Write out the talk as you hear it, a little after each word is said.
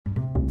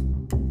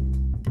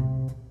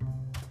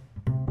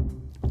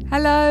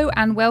Hello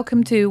and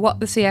welcome to What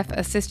the CF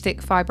A Cystic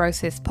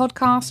Fibrosis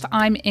podcast.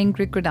 I'm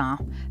Ingrid Grenard.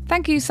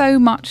 Thank you so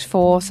much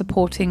for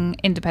supporting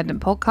independent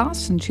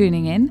podcasts and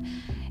tuning in.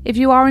 If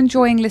you are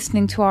enjoying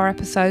listening to our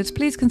episodes,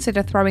 please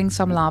consider throwing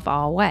some love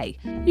our way.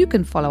 You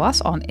can follow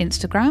us on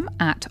Instagram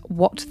at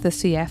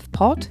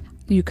WhatTheCFPod.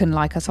 You can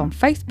like us on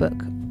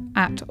Facebook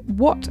at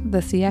What the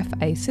CF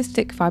A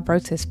Cystic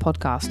Fibrosis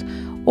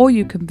Podcast, or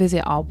you can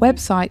visit our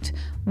website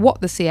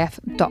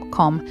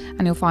whatthecf.com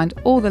and you'll find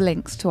all the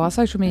links to our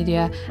social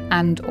media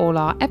and all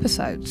our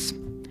episodes.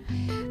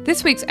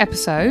 This week's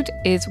episode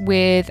is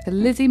with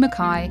Lizzie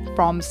Mackay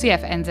from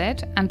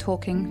CFNZ and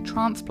talking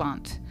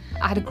transplant.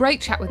 I had a great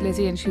chat with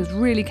Lizzie and she was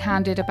really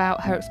candid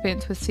about her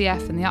experience with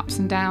CF and the ups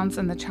and downs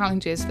and the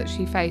challenges that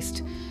she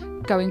faced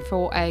going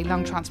for a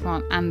lung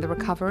transplant and the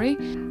recovery.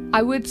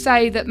 I would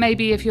say that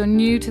maybe if you're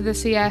new to the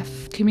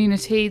CF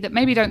community, that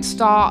maybe don't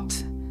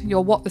start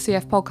your What the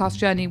CF podcast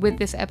journey with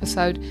this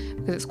episode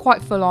because it's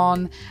quite full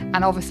on,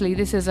 and obviously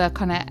this is a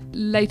kind of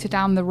later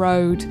down the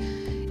road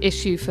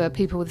issue for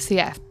people with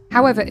CF.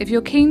 However, if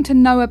you're keen to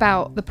know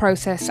about the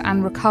process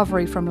and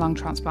recovery from lung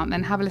transplant,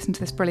 then have a listen to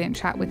this brilliant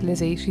chat with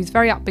Lizzie. She's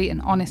very upbeat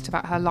and honest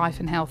about her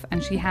life and health,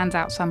 and she hands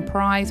out some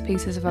prize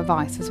pieces of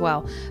advice as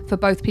well for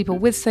both people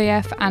with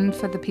CF and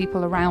for the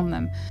people around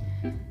them.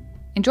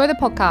 Enjoy the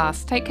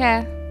podcast. Take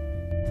care.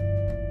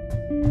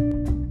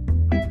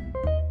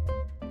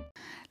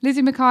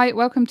 Lizzie Mackay,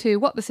 welcome to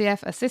What the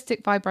CF A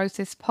Cystic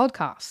Fibrosis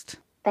podcast.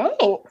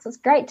 Thanks. It's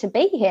great to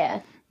be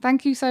here.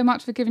 Thank you so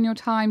much for giving your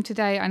time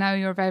today. I know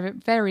you're a very,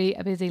 very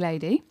busy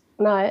lady.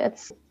 No,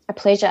 it's a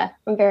pleasure.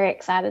 I'm very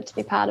excited to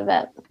be part of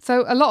it.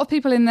 So a lot of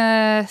people in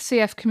the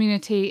CF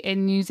community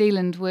in New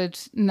Zealand would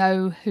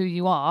know who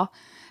you are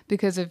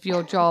because of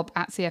your job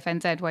at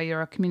CFNZ, where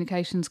you're a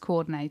communications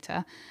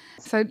coordinator.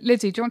 So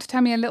Lizzie, do you want to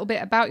tell me a little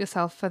bit about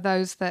yourself for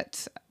those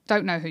that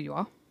don't know who you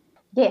are?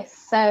 Yes,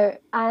 so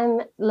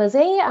I'm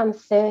Lizzie. I'm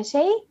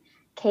 30,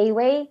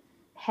 Kiwi,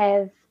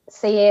 have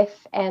CF,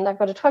 and I've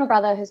got a twin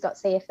brother who's got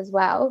CF as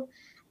well.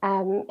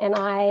 And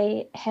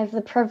I have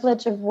the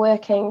privilege of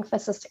working for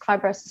Cystic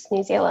Fibrosis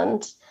New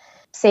Zealand.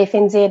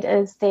 CFNZ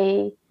is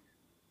the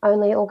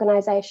only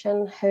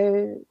organisation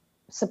who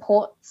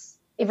supports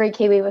every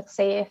Kiwi with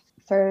CF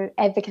through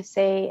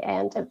advocacy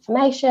and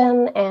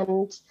information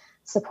and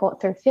support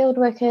through field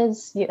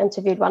workers. You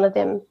interviewed one of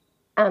them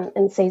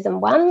in season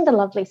 1, the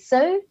lovely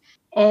Sue,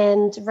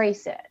 and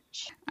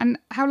research. And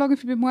how long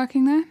have you been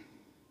working there?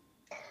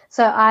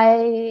 So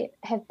I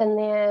have been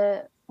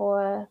there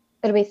for,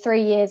 it'll be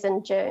 3 years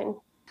in June.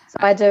 So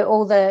I do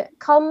all the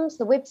comms,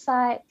 the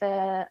website,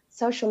 the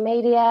social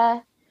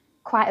media,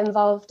 quite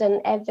involved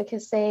in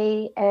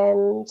advocacy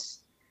and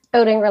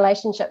building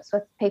relationships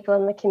with people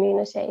in the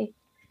community.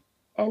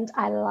 And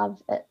I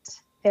love it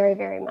very,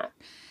 very much.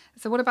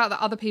 So what about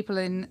the other people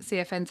in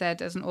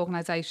CFNZ as an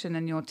organisation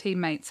and your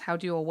teammates? How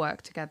do you all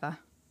work together?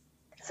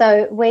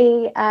 So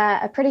we are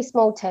a pretty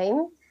small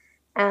team,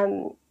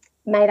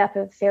 made up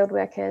of field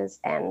workers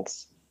and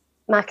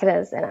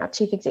marketers and our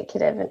chief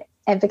executive and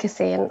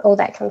advocacy and all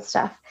that kind of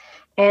stuff.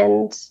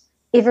 And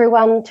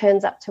everyone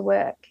turns up to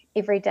work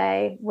every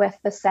day with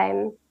the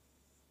same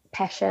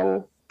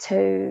passion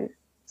to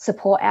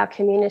support our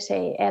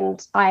community.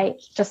 And I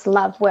just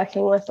love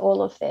working with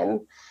all of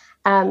them.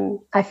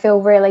 I feel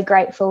really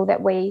grateful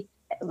that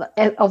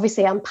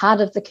obviously I'm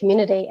part of the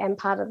community and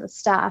part of the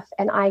staff,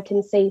 and I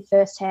can see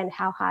firsthand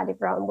how hard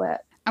everyone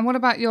works. And what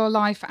about your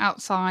life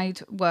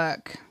outside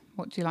work?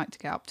 What do you like to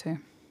get up to?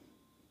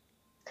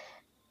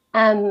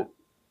 Oh my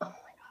God.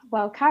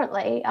 Well,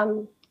 currently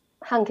I'm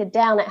hunkered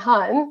down at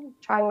home,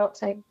 trying not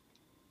to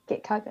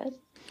get COVID.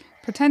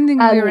 Pretending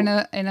we're in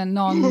a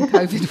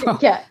non-COVID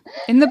world. Yeah.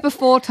 In the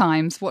before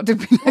times, what did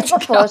we like to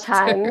get up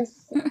to?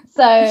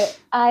 So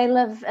I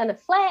live in a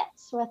flat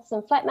with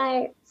some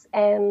flatmates,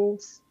 and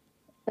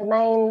the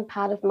main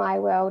part of my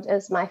world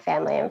is my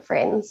family and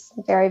friends.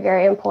 Very,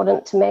 very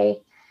important to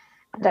me.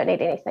 I don't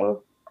need anything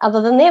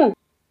other than them.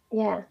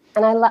 Yeah,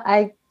 and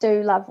I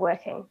do love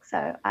working,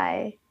 so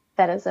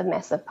that is a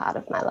massive part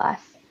of my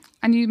life.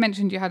 And you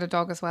mentioned you had a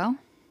dog as well?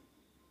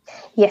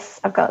 Yes,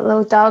 I've got a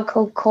little dog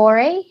called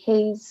Corey.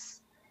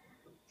 He's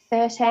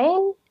 13.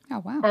 Oh,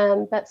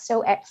 wow. But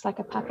still acts like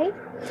a puppy.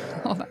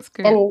 Oh, that's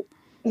good. And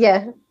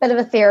yeah, bit of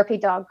a therapy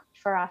dog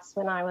for us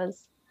when I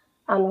was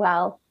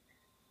unwell.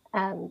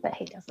 But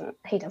he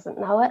doesn't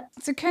know it.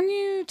 So can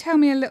you tell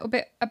me a little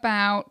bit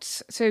about,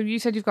 so you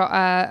said you've got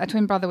a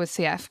twin brother with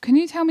CF. Can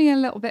you tell me a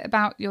little bit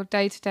about your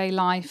day-to-day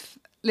life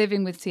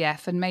living with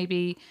CF and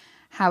maybe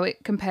how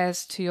it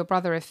compares to your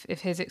brother if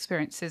his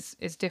experience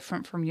is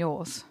different from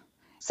yours?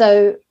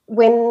 So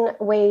when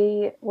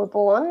we were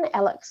born,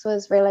 Alex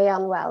was really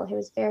unwell. He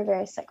was a very,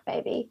 very sick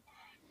baby,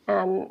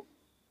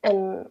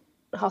 in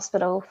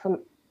hospital from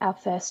our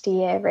first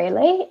year,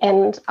 really.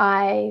 And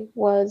I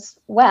was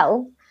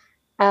well.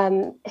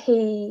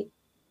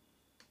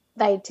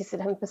 They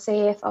tested him for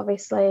CF,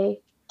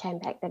 obviously, came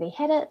back that he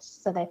had it.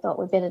 So they thought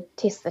we'd better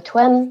test the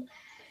twin.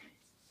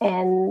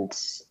 And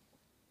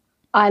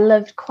I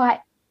lived quite,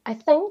 I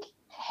think,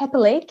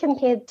 happily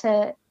compared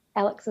to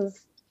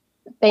Alex's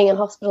being in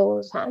hospital all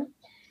the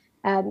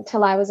time,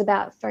 till I was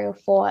about 3 or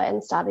 4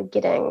 and started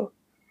getting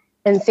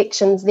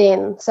infections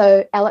then.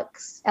 So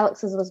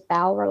Alex's was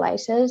bowel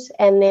related,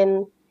 and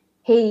then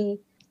he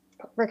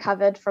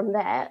recovered from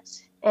that.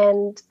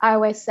 And I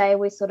always say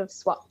we sort of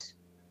swapped.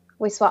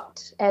 We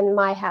swapped, and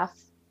my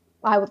house,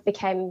 I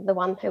became the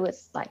one who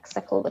was like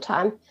sick all the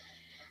time.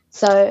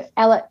 So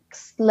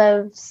Alex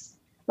lives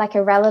like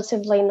a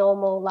relatively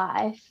normal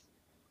life.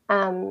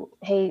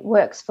 He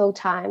works full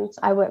time. So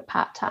I work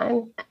part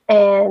time,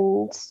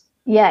 and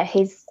yeah,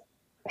 he's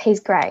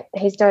great.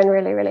 He's doing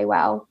really, really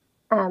well.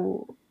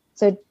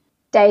 So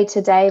day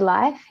to day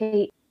life,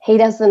 he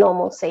does the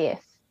normal CF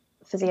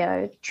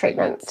physio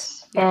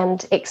treatment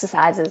and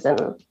exercises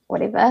and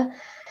whatever.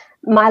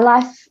 My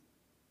life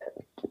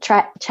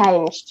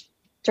changed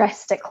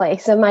drastically.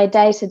 So my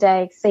day to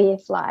day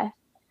CF life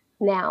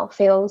now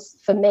feels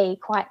for me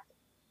quite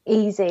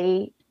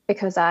easy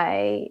because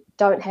I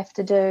don't have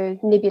to do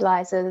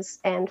nebulizers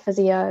and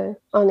physio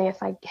only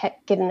if I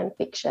get an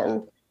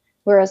infection.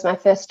 Whereas my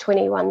first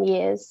 21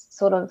 years,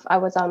 sort of, I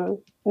was on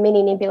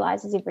many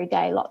nebulizers every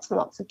day, lots and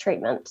lots of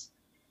treatment.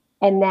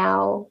 And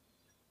now,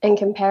 in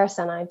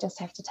comparison, I just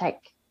have to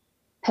take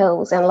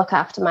pills and look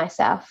after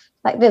myself.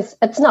 Like this,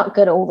 it's not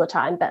good all the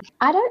time, but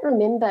I don't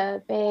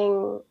remember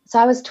so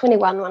I was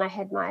 21 when I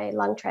had my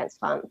lung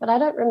transplant, but I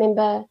don't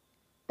remember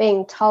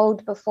being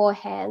told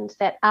beforehand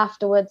that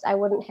afterwards I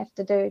wouldn't have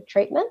to do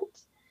treatment.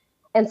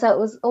 And so it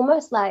was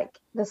almost like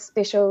this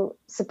special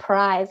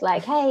surprise,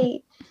 like,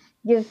 hey,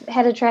 you've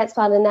had a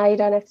transplant and now you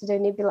don't have to do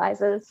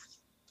nebulizers.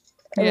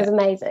 It was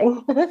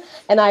amazing.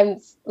 And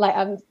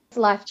I'm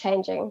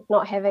life-changing,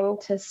 not having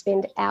to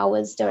spend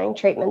hours doing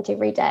treatment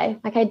every day.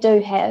 Like, I do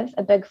have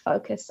a big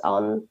focus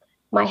on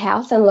my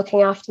health and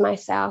looking after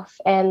myself,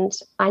 and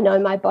I know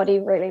my body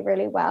really,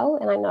 really well,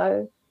 and I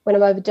know when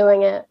I'm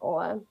overdoing it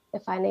or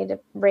if I need a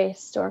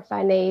rest or if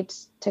I need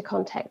to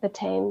contact the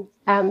team.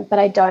 But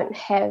I don't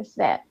have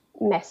that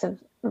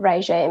massive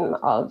regime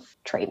of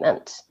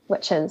treatment,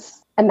 which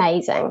is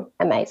amazing.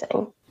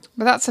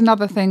 But that's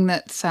another thing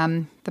that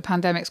the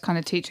pandemic's kind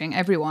of teaching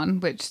everyone,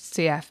 which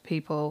CF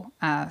people,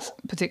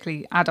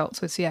 particularly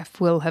adults with CF,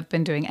 will have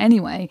been doing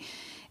anyway,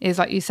 is,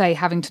 like you say,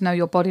 having to know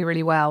your body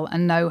really well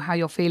and know how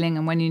you're feeling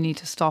and when you need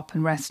to stop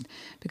and rest.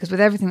 Because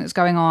with everything that's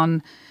going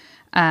on,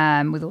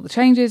 with all the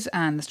changes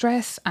and the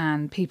stress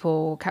and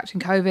people catching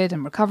COVID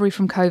and recovery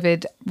from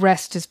COVID,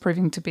 rest is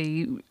proving to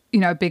be,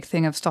 a big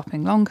thing of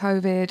stopping long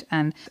COVID.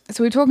 And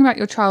so we're talking about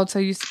your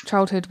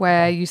childhood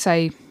where you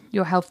say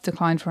your health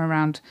declined from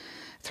around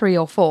 3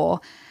 or 4.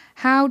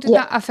 How did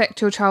that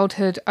affect your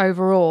childhood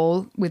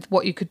overall with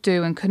what you could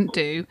do and couldn't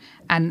do,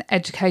 and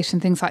education,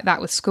 things like that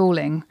with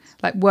schooling?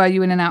 Like, were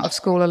you in and out of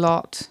school a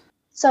lot?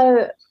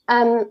 So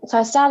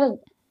I started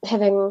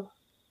having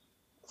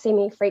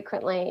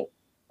frequent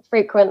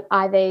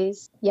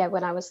IVs,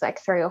 when I was like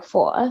 3 or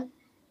 4.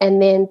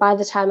 And then by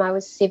the time I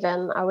was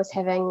 7, I was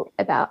having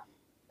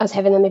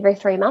them every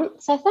 3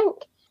 months, I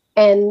think.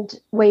 And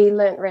we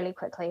learnt really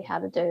quickly how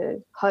to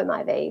do home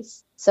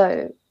IVs.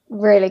 So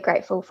really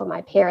grateful for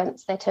my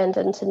parents. They turned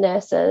into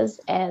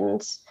nurses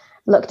and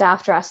looked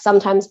after us.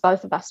 Sometimes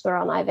both of us were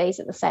on IVs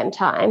at the same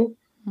time.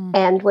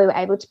 And we were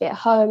able to be at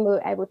home. We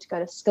were able to go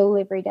to school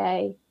every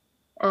day.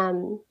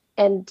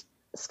 And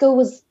school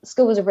was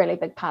a really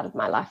big part of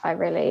my life. I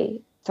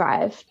really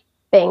thrived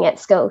being at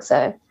school.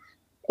 So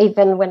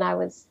even when I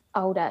was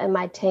older, in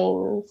my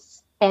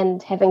teens,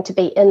 and having to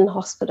be in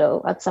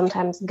hospital, I'd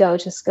sometimes go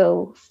to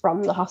school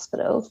from the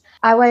hospital.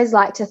 I always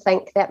like to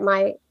think that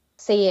my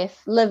CF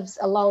lives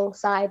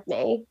alongside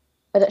me,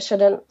 but it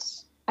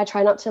shouldn't. I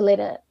try not to let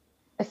it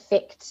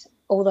affect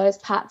all those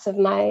parts of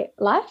my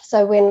life.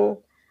 So when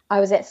I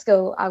was at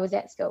school, I was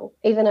at school.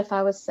 Even if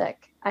I was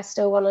sick, I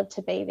still wanted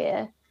to be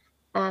there.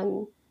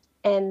 And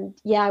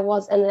I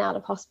was in and out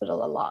of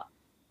hospital a lot,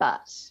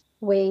 but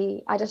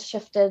I just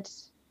shifted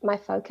my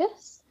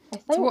focus, I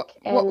think.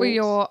 So what were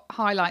your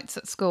highlights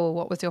at school?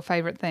 What was your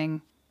favourite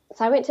thing?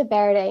 So I went to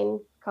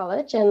Barradine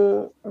College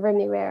in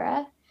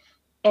Remuera,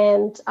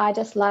 and I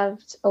just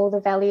loved all the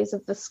values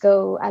of the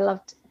school. I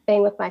loved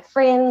being with my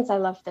friends. I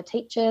loved the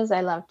teachers.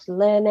 I loved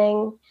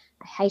learning.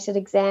 I hated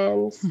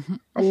exams.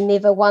 I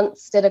never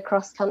once did a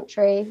cross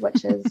country,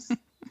 which is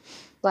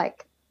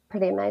like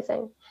pretty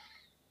amazing.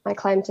 My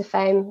claim to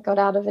fame, got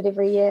out of it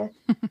every year.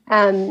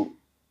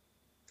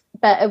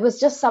 But it was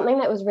just something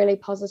that was really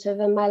positive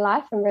in my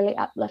life and really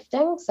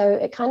uplifting. So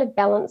it kind of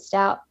balanced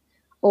out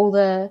all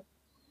the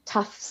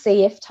tough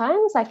CF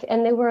times,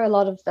 and there were a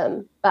lot of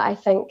them. But I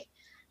think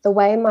the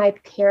way my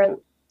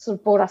parents sort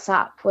of brought us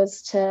up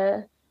was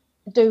to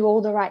do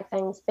all the right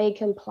things, be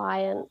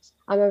compliant.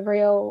 I'm a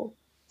real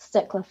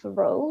stickler for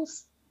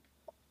rules.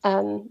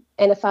 And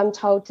if I'm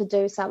told to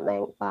do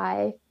something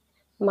by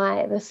the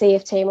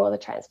CF team or the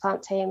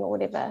transplant team or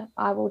whatever,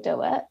 I will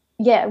do it.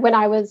 Yeah, when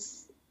I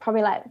was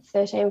probably like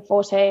 13,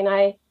 14,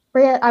 I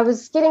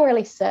was getting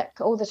really sick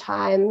all the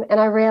time, and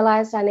I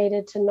realized I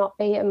needed to not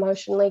be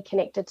emotionally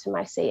connected to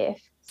my CF.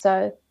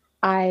 So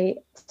I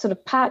sort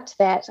of parked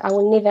that. I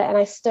will never, and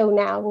I still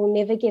now will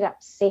never get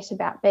upset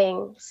about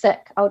being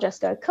sick. I'll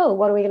just go, cool,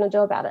 what are we going to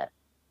do about it?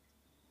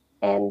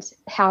 And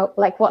how,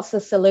 like, what's the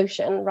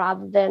solution,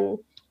 rather than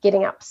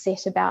getting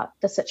upset about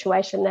the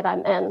situation that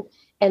I'm in.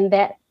 And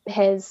that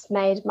has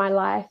made my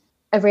life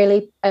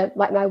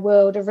like my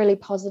world, a really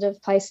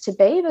positive place to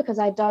be, because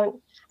I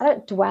don't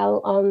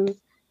dwell on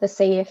the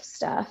CF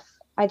stuff.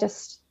 I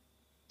just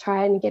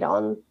try and get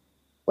on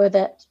with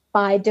it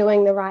by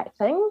doing the right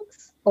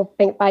things, or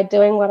by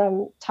doing what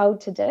I'm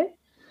told to do.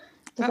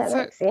 Does that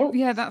make sense?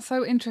 Yeah, that's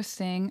so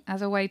interesting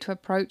as a way to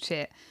approach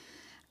it.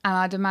 And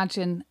I'd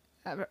imagine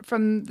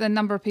from the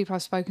number of people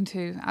I've spoken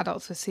to,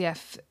 adults with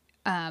CF,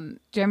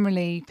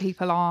 generally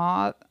people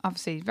are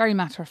obviously very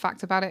matter of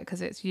fact about it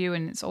because it's you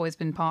and it's always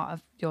been part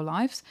of your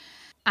lives,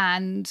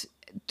 and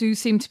do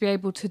seem to be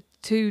able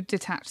to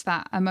detach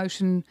that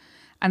emotion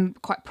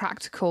and quite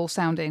practical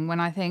sounding, when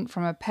I think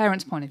from a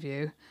parent's point of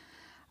view,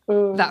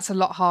 that's a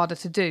lot harder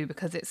to do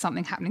because it's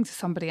something happening to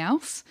somebody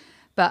else.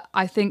 But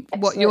I think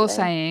what you're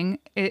saying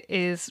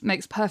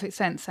makes perfect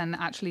sense, and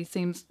actually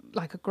seems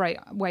like a great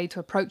way to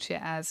approach it,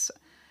 as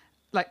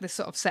like this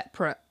sort of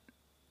separate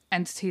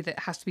entity that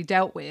has to be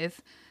dealt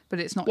with, but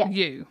it's not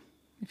you,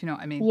 if you know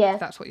what I mean. Yeah. If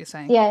that's what you're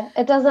saying. Yeah,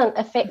 it doesn't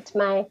affect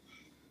my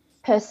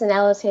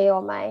personality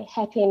or my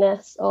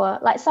happiness, or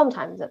like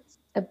sometimes it's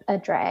a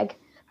drag,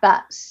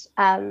 but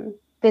I'm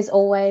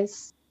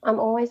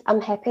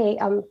happy.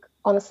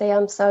 Honestly,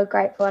 I'm so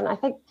grateful, and I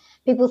think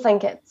people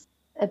think it's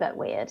a bit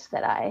weird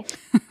that I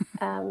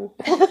how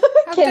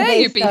dare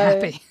you be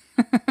happy.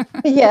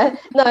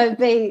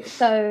 Be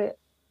so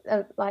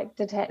like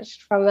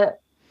detached from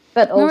it,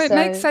 but also it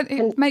makes sense.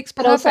 It makes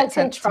perfect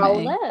sense to me.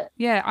 Control it.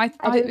 Yeah,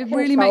 it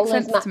really makes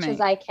sense as much to me.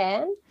 as I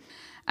can.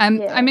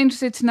 I'm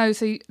interested to know.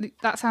 So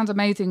that sounds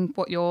amazing.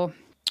 What your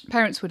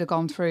parents would have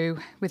gone through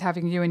with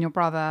having you and your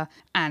brother,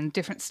 and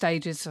different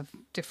stages of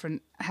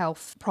different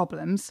health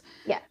problems.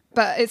 Yeah.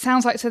 But it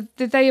sounds like, so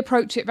did they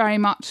approach it very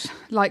much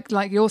like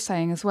you're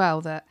saying as well,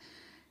 that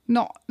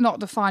not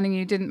defining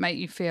you didn't make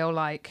you feel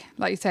like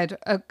you said,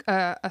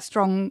 a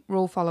strong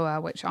rule follower,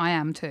 which I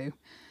am too,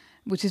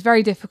 which is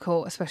very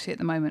difficult, especially at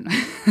the moment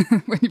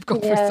when you've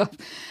got through stuff,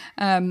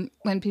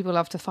 when people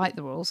love to fight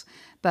the rules.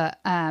 But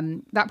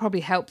that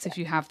probably helps if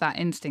you have that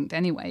instinct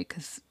anyway,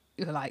 because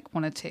you like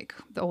want to tick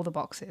all the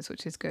boxes,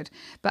 which is good.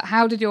 But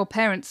how did your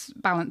parents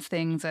balance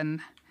things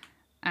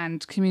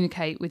and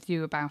communicate with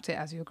you about it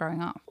as you were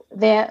growing up?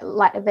 They're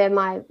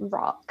my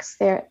rocks.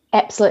 They're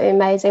absolutely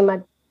amazing.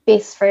 My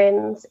best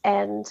friends,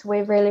 and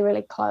we're really,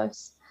 really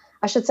close.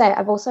 I should say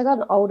I've also got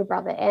an older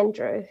brother,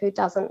 Andrew, who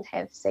doesn't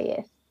have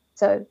CF.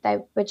 So they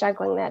were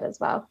juggling that as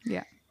well.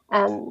 Yeah.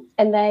 And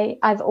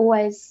I've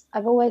always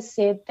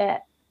said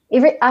that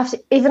even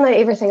though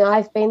everything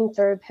I've been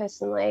through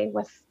personally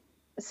with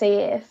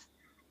CF,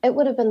 it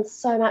would have been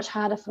so much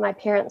harder for my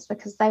parents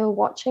because they were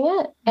watching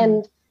it.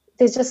 And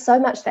there's just so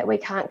much that we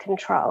can't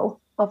control,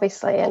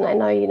 obviously. And I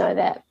know you know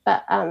that.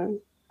 But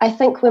I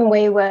think when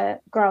we were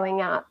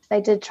growing up,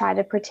 they did try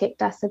to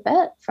protect us a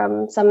bit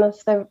from some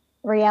of the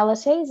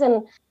realities.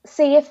 And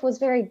CF was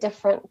very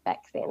different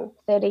back then,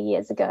 30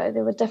 years ago.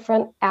 There were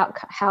different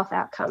health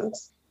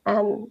outcomes.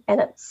 And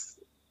it's,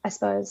 I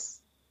suppose,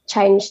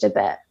 changed a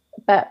bit.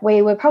 But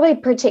we were probably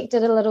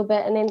protected a little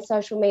bit. And then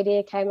social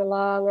media came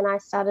along and I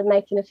started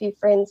making a few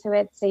friends who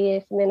had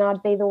CF. And then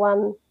I'd be the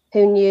one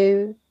who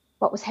knew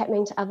what was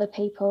happening to other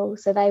people.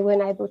 So they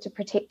weren't able to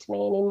protect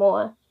me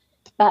anymore.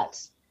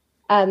 But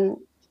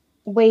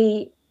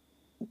we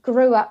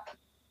grew up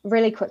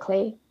really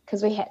quickly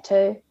because we had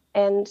to.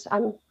 And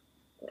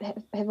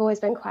have always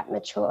been quite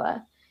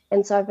mature.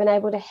 And so I've been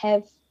able to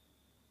have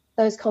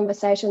those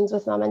conversations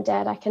with mum and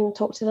dad. I can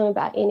talk to them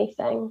about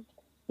anything.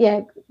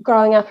 Yeah,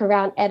 growing up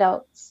around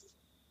adults,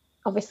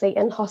 obviously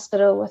in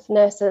hospital with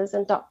nurses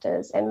and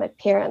doctors and my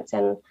parents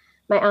and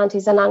my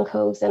aunties and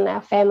uncles and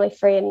our family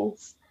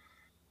friends,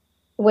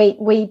 we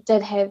do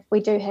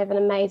have an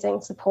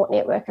amazing support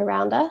network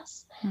around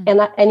us.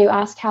 And you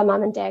ask how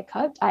mum and dad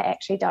coped, I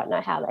actually don't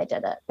know how they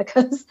did it,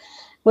 because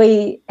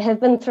we have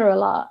been through a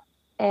lot,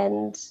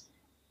 and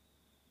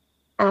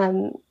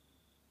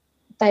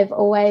they've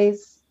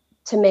always,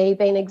 to me,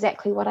 been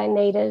exactly what I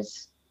needed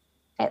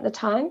at the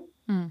time.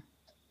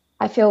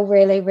 I feel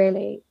really,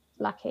 really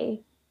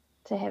lucky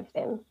to have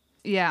them.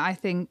 Yeah, I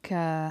think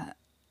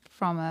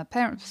from a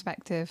parent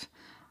perspective,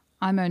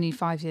 I'm only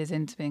 5 years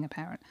into being a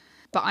parent,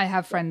 but I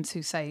have friends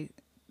who say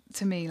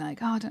to me like,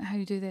 oh, I don't know how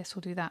you do this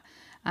or do that.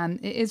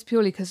 And it is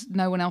purely because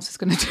no one else is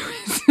going to do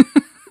it.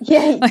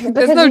 Yeah,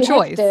 there's no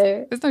choice.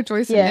 There's no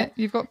choice in it.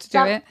 You've got to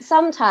do it.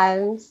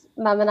 Sometimes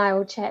mum and I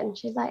will chat and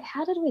she's like,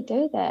 how did we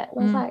do that? And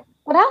I was like,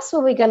 what else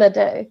were we going to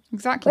do?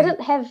 Exactly. We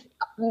didn't have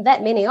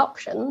that many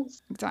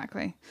options.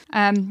 Exactly.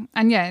 And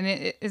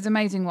it is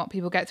amazing what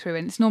people get through.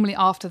 And it's normally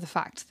after the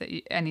fact that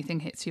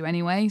anything hits you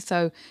anyway.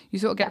 So you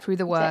sort of get through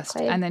the worst,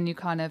 and then you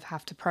kind of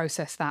have to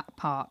process that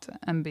part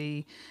and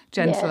be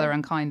gentler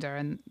and kinder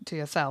and to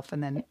yourself,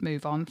 and then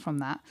move on from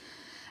that.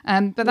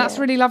 But that's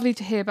really lovely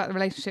to hear about the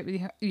relationship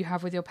you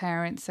have with your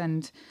parents,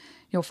 and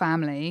your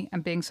family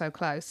and being so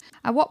close.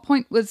 At what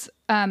point was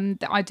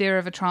the idea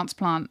of a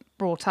transplant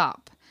brought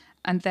up?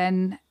 And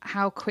then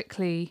how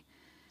quickly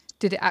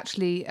did it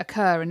actually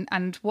occur?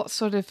 And what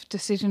sort of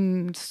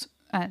decisions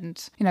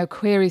and,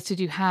 queries did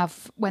you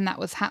have when that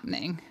was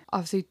happening?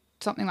 Obviously,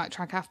 something like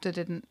Trikafta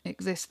didn't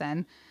exist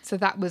then. So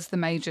that was the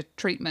major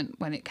treatment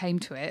when it came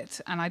to it.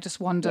 And I just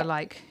wonder,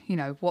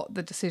 what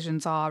the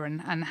decisions are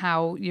and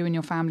how you and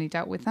your family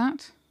dealt with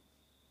that.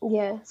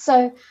 Yeah.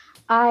 So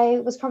I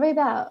was probably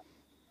about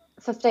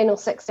 15 or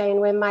 16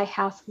 when my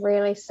health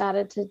really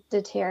started to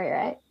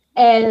deteriorate.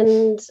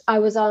 And I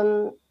was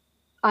on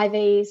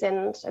IVs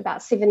and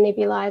about 7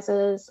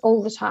 nebulizers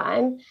all the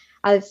time.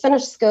 I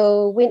finished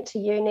school, went to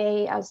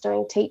uni, I was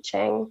doing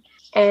teaching,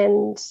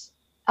 and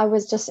I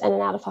was just in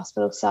and out of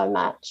hospital so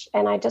much.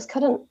 And I just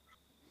couldn't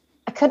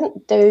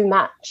do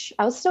much.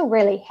 I was still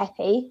really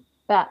happy,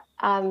 but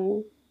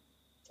the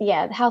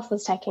health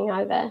was taking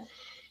over.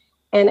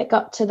 And it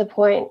got to the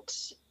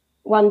point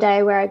one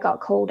day where I got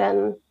called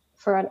in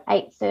for an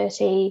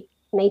 8:30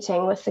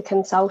 meeting with the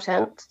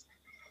consultant.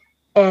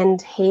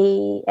 And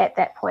he, at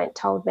that point,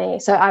 told me,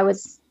 so I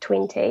was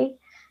 20,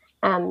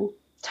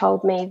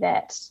 told me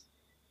that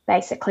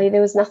basically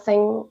there was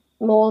nothing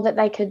more that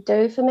they could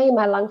do for me.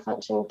 My lung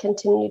function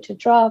continued to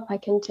drop. I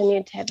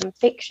continued to have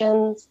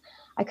infections.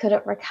 I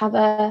couldn't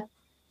recover.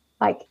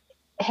 Like,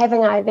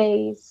 having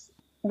IVs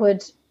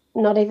would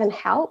not even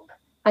help.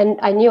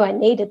 I knew I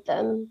needed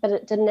them, but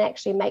it didn't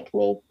actually make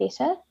me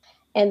better.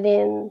 And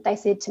then they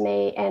said to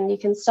me, and you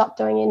can stop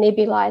doing your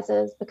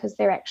nebulizers because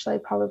they're actually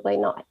probably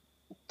not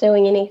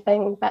doing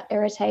anything but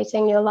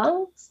irritating your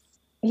lungs.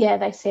 Yeah,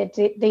 they said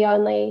the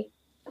only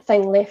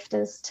thing left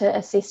is to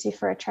assess you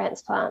for a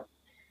transplant.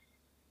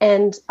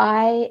 And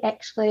I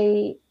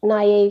actually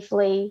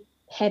naively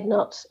had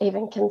not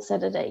even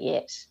considered it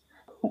yet.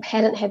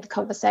 Hadn't had the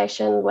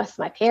conversation with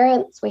my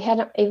parents. We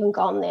hadn't even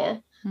gone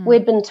there.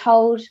 We'd been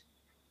told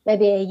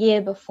maybe a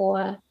year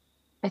before,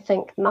 I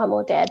think mum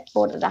or dad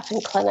brought it up in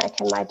clinic,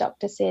 and my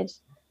doctor said,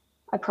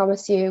 I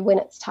promise you when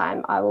it's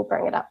time, I will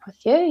bring it up with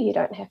you. You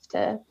don't have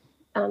to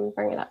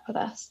bring it up with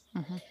us.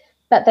 Mm-hmm.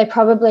 But they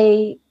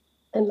probably,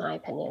 in my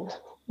opinion,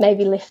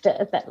 maybe left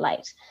it a bit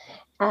late.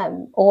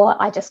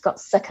 Or I just got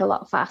sick a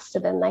lot faster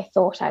than they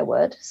thought I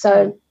would.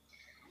 So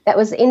that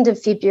was the end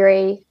of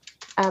February,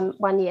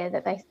 one year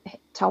that they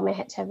told me I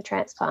had to have a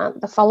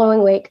transplant. The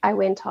following week, I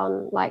went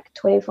on like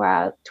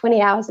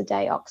 20 hours a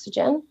day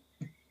oxygen.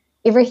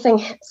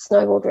 Everything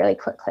snowballed really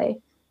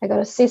quickly. I got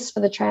assessed for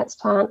the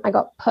transplant. I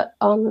got put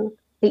on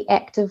the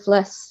active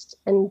list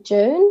in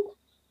June.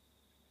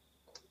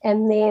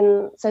 And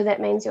then, so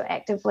that means you're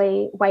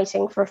actively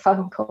waiting for a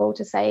phone call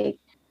to say,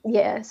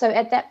 yeah. So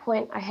at that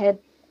point, I had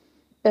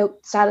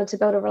started to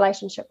build a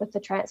relationship with the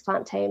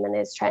transplant team, and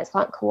there's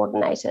transplant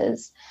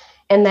coordinators,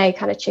 and they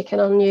kind of check in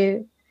on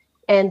you.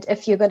 And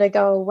if you're going to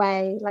go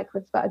away, like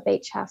we've got a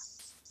beach house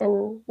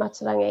in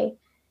Matarangi,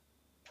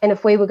 and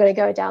if we were going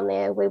to go down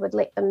there, we would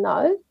let them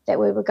know that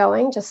we were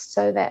going, just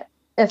so that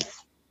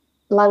if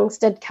lungs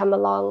did come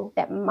along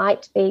that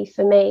might be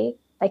for me,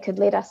 they could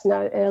let us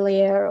know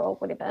earlier or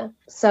whatever.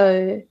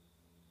 So,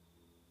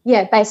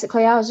 yeah,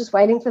 basically I was just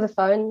waiting for the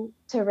phone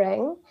to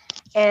ring,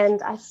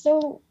 and I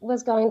still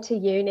was going to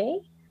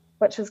uni,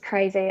 which was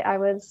crazy. I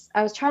was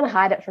trying to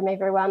hide it from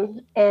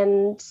everyone,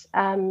 and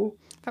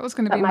that was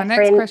going to be my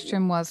next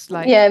question. Was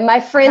like, my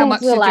friends how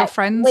much were did like, your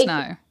friends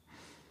know?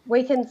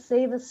 We can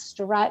see the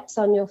stripes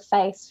on your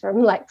face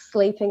from like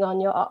sleeping on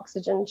your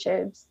oxygen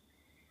tubes.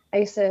 I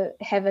used to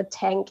have a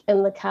tank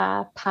in the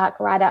car, park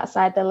right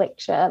outside the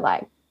lecture,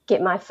 like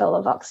get my fill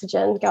of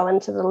oxygen, go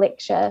into the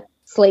lecture,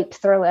 sleep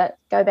through it,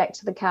 go back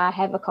to the car,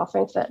 have a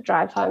coughing fit,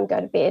 drive home, go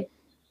to bed,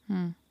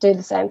 do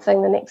the same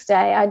thing the next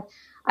day.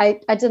 I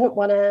didn't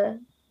want to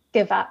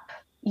give up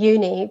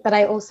uni, but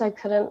I also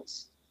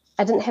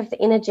I didn't have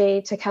the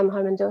energy to come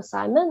home and do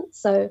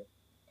assignments. So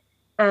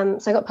I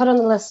got put on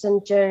the list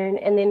in June,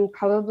 and then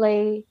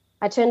probably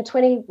I turned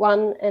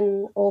 21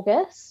 in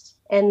August,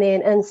 and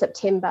then in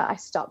September I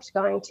stopped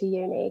going to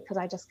uni because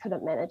I just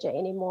couldn't manage it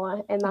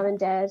anymore. And mum and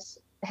dad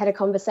had a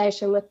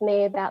conversation with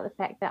me about the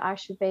fact that I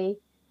should be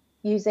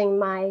using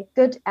my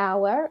good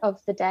hour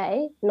of the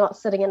day, not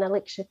sitting in a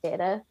lecture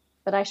theatre,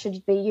 but I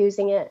should be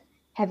using it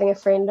having a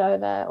friend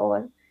over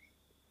or,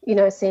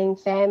 seeing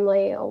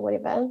family or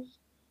whatever.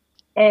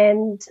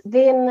 And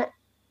then,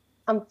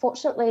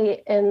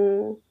 unfortunately,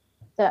 in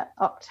the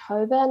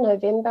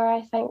November,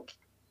 I think,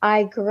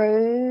 I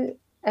grew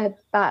a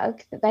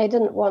bug that they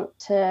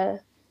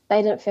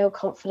didn't feel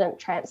confident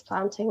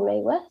transplanting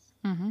me with.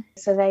 Mm-hmm.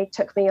 So they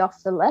took me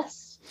off the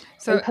list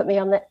and put me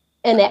on the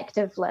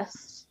inactive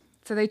list.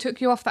 So they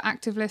took you off the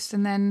active list,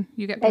 and then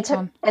you get put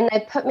on? And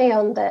they put me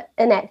on the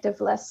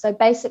inactive list. So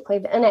basically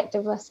the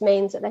inactive list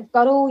means that they've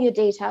got all your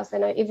details. They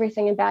know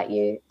everything about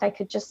you. They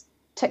could just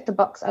tick the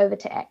box over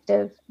to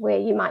active where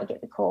you might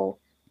get the call.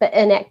 But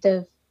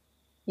inactive,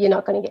 you're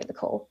not going to get the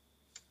call.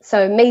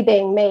 So me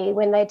being me,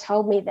 when they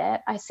told me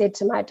that, I said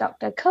to my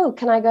doctor, cool,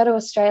 can I go to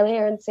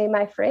Australia and see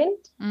my friend?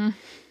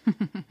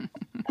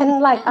 And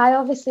like, I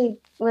obviously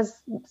was,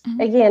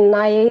 again,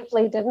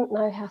 naively didn't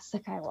know how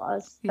sick I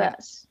was,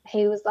 but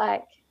he was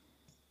like,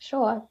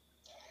 sure.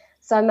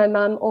 So my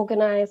mum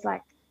organised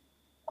like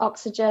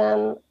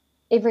oxygen,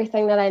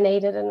 everything that I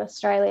needed in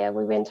Australia.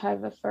 We went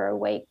over for a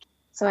week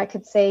so I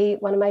could see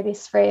one of my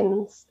best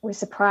friends. We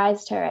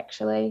surprised her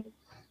actually,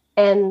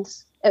 and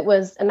it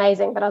was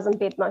amazing, but I was in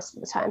bed most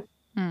of the time.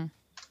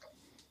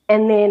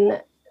 And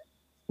then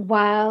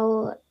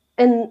while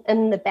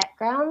in the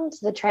background,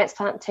 the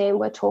transplant team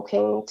were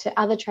talking to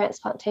other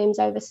transplant teams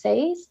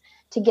overseas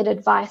to get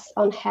advice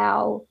on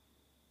how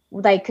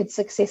they could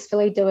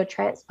successfully do a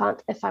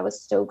transplant if I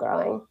was still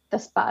growing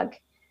this bug,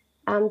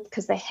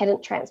 because they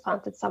hadn't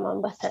transplanted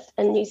someone with it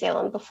in New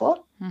Zealand before.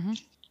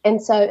 And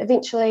so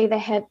eventually they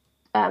had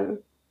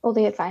all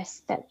the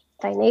advice that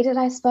they needed,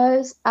 I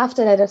suppose.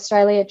 After that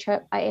Australia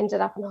trip, I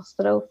ended up in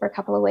hospital for a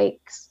couple of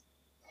weeks.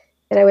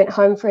 Then I went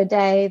home for a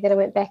day. Then I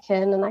went back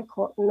in and I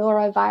caught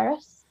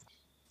norovirus.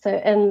 So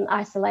in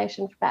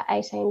isolation for about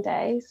 18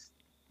 days.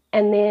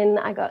 And then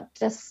I got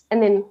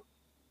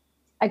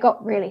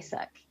really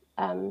sick.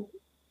 And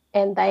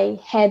they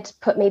had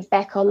put me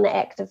back on the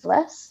active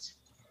list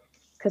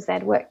because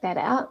they'd worked that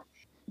out.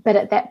 But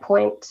at that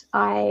point,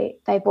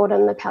 they brought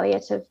in the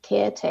palliative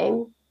care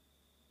team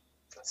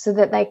so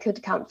that they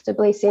could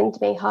comfortably send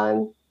me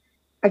home.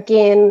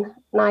 Again,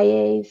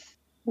 naive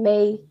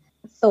me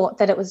thought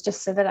that it was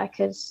just so that I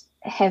could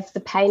have the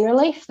pain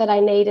relief that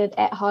I needed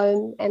at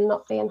home and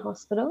not be in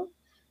hospital.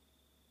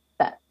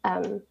 But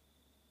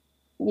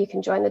you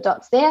can join the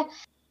dots there.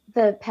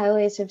 The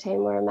palliative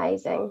team were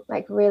amazing,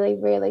 like really,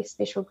 really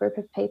special group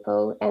of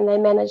people, and they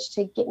managed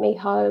to get me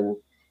home.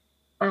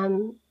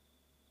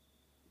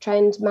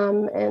 Trained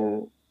mum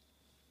in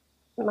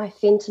my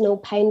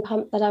fentanyl pain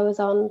pump that I was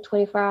on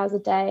 24 hours a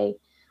day.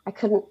 I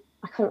couldn't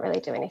really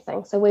do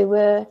anything. So we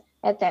were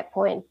at that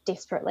point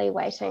desperately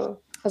waiting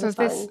for the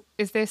phone.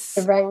 Is this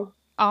to ring.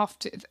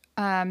 After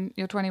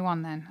you're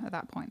 21 then at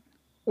that point?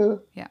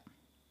 Yeah.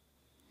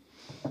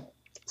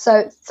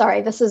 So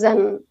sorry, this is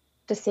in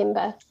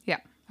December. Yeah.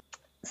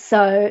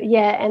 So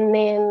yeah, and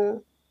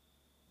then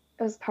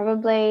it was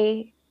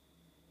probably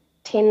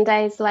 10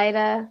 days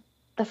later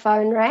the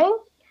phone rang,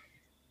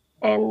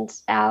 and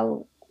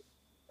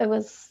it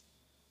was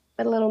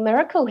a little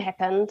miracle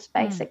happened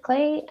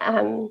basically.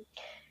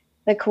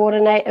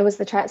 It was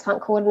the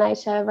transplant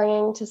coordinator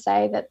ringing to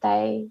say that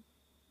they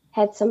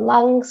had some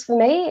lungs for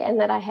me and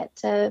that I had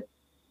to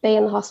be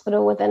in the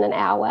hospital within an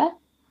hour.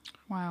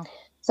 Wow.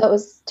 So it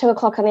was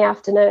 2:00 in the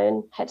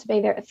afternoon, had to be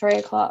there at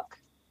 3:00.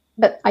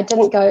 But I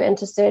didn't go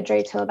into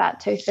surgery till about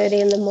 2:30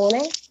 in the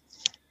morning.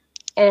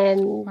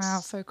 And wow,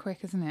 so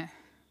quick, isn't it?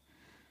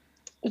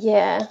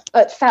 Yeah,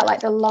 it felt like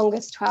the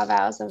longest 12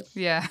 hours of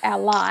our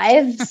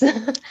lives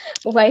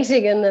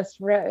waiting in this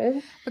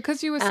room.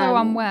 Because you were so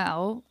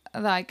unwell,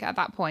 like at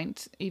that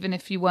point, even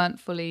if you weren't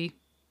fully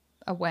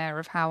aware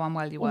of how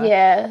unwell you were.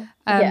 Yeah.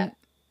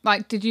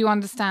 Like, did you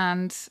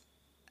understand,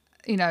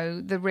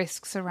 the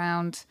risks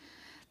around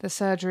the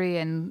surgery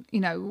and,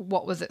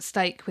 what was at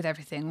stake with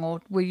everything? Or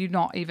were you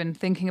not even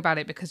thinking about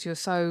it because you're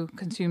so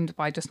consumed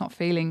by just not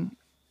feeling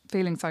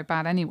so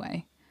bad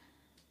anyway?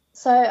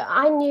 So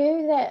I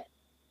knew that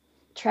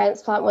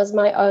transplant was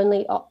my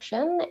only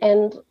option,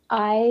 and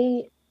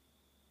I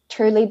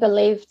truly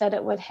believed that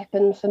it would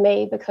happen for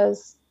me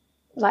because,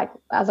 like,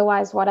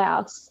 otherwise what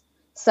else?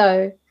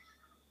 So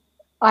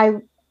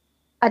I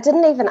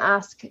didn't even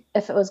ask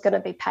if it was going to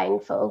be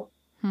painful.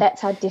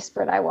 That's how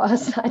desperate I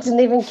was. I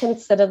didn't even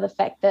consider the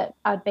fact that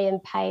I'd be in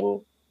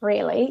pain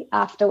really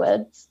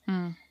afterwards.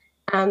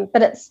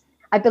 But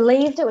I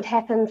believed it would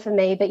happen for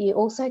me, but you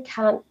also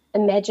can't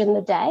imagine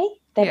the day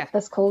that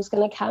this call's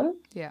going to come.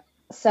 Yeah.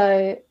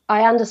 So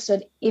I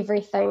understood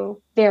everything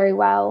very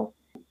well.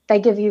 They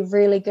give you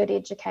really good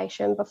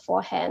education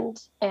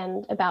beforehand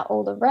and about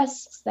all the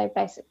risks. They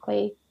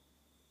basically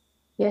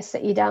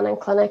sit you down in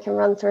clinic and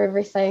run through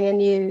everything,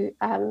 and you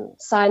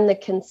sign the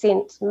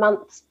consent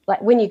months.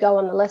 Like when you go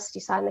on the list,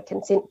 you sign the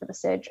consent for the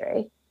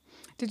surgery.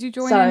 Did you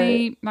join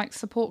any like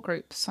support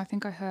groups? I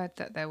think I heard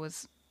that there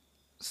was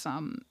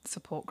some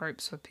support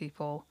groups for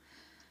people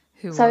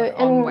who were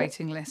on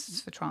waiting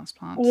lists for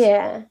transplants.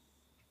 Yeah.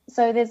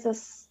 So there's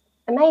this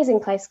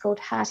amazing place called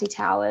Hearty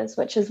Towers,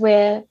 which is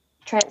where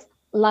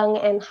lung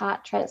and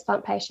heart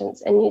transplant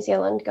patients in New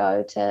Zealand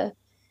go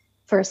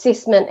for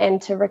assessment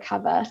and to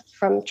recover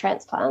from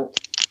transplant.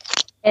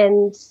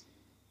 And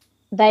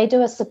they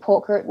do a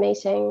support group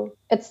meeting.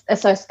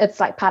 It's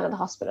like part of the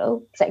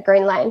hospital. It's at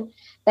Green Lane.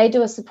 They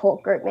do a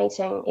support group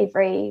meeting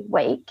every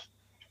week.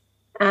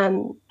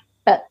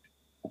 But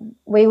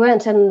we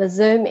weren't in the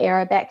Zoom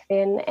era back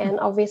then,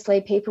 and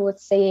obviously people with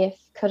CF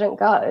couldn't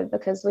go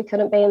because we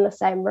couldn't be in the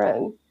same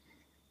room.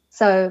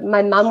 So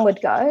my mum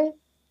would go,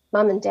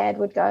 mum and dad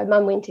would go.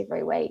 Mum went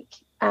every week.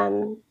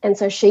 And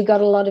so she got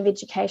a lot of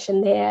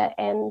education there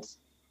and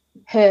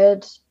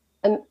heard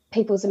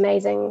people's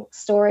amazing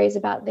stories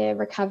about their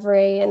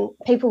recovery, and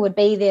people would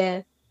be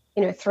there,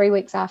 3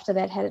 weeks after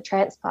they'd had a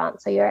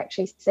transplant. So you're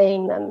actually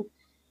seeing them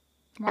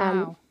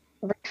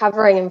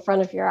recovering in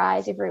front of your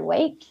eyes every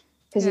week.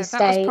 because you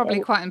that was stay. probably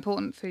quite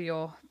important for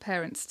your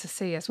parents to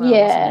see as well,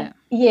 wasn't it?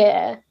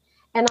 Yeah.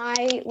 And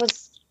I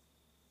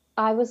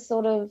was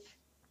sort of,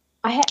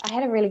 I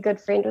had a really good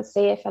friend with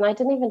CF, and I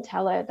didn't even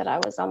tell her that I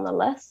was on the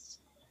list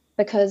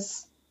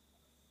because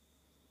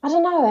I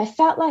don't know, I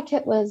felt like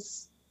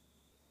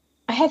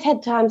I have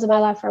had times in my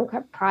life where I'm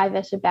quite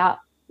private about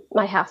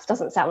my health.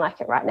 Doesn't sound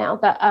like it right now,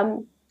 but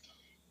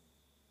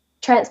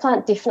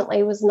transplant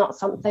definitely was not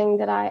something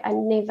that I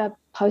never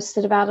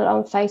posted about it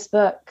on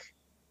Facebook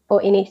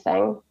or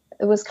anything.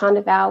 It was kind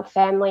of our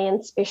family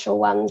and special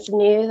ones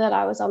knew that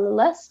I was on the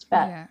list,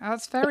 but yeah,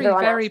 that's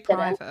very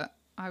private.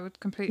 I would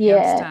completely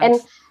understand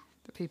and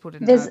that people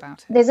didn't know about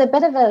it. There's a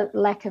bit of a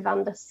lack of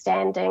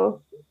understanding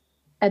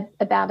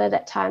about it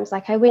at times.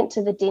 Like I went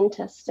to the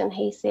dentist and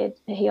he said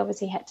he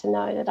obviously had to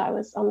know that I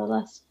was on the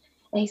list,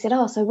 and he said,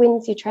 "Oh, so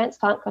when's your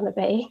transplant going to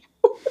be?"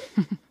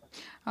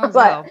 I was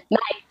like,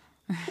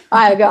 "Mate,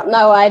 I got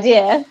no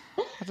idea."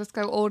 I'll just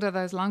go order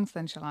those lungs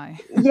then, shall I?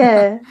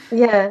 Yeah.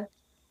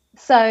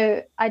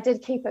 So I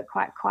did keep it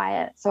quite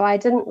quiet. So I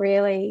didn't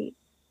really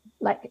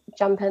like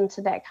jump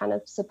into that kind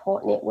of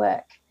support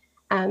network.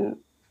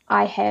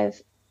 I have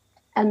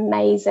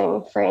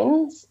amazing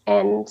friends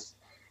and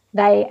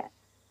they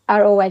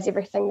are always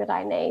everything that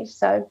I need.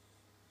 So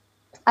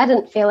I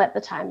didn't feel at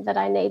the time that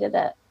I needed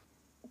it.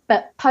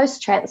 But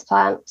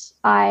post-transplant,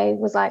 I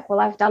was like,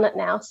 well, I've done it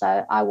now.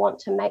 So I want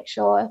to make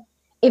sure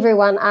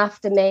everyone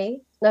after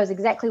me knows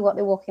exactly what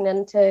they're walking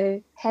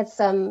into, had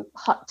some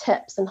hot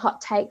tips and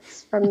hot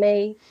takes from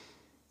me.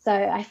 So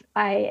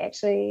I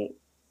actually,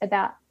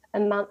 about a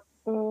month,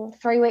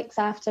 3 weeks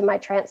after my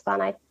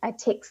transplant, I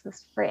text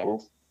this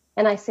friend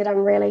and I said, I'm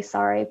really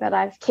sorry, but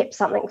I've kept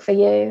something for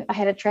you. I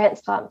had a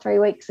transplant 3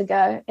 weeks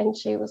ago. And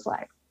she was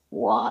like,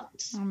 what?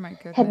 Oh my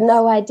goodness. Had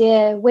no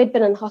idea. We'd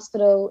been in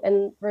hospital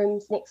in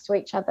rooms next to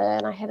each other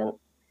and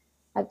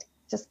I'd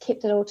just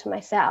kept it all to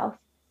myself.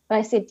 But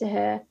I said to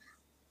her,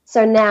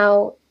 so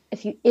now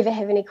if you ever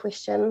have any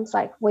questions,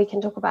 like we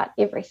can talk about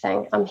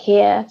everything. I'm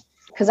here,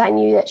 because I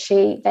knew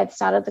that they'd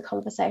started the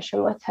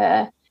conversation with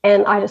her.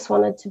 And I just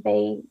wanted to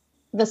be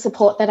the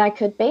support that I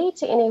could be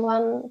to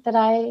anyone that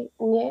I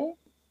knew.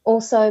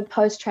 Also,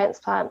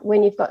 post-transplant,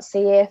 when you've got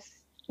CF,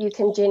 you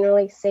can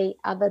generally see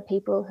other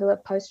people who are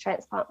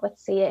post-transplant with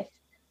CF,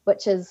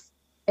 which is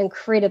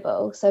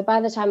incredible. So by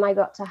the time I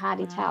got to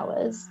Hardy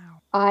Towers,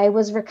 I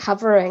was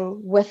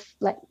recovering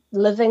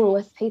living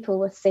with people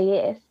with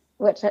CF,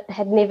 which I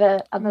had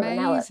never, other than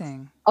Alex,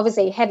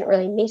 obviously hadn't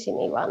really met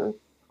anyone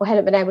or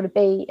hadn't been able to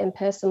be in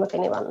person with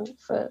anyone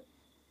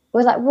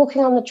we're like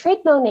walking on the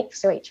treadmill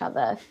next to each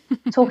other,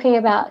 talking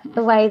about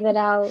the way that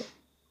our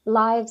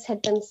lives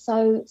had been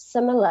so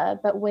similar,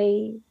 but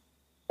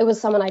it was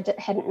someone I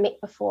hadn't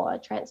met before, a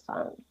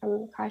transplant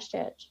from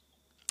Christchurch.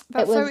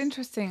 That's so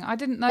interesting. I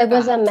didn't know that. It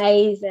was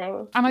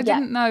amazing. And I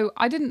didn't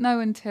know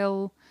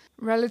until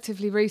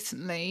relatively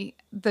recently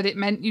that it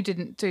meant you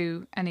didn't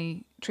do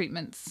any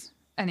treatments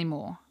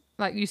anymore.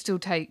 Like you still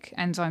take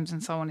enzymes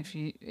and so on if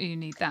you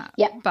need that.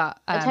 Yeah.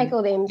 But I take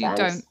all the enzymes. You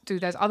don't do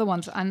those other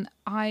ones. And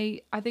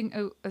I think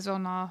it was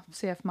on our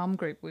CF Mum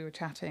group we were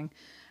chatting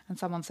and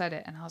someone said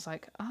it and I was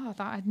like,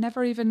 that I'd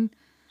never even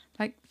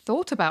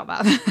thought about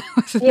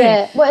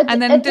that. Well,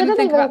 it didn't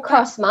even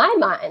cross my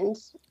mind.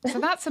 So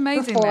that's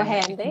amazing then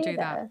that you can either. do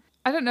that.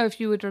 I don't know if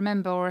you would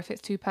remember or if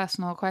it's too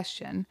personal a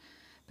question,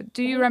 but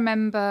do you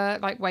remember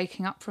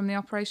waking up from the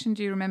operation?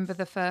 Do you remember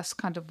the first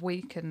kind of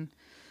week and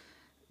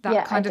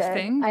that kind of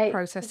thing,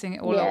 processing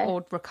it all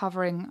or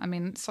recovering? I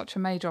mean, it's such a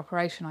major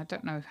operation. I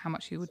don't know how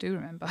much you do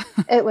remember.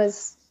 It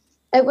was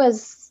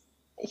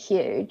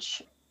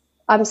huge.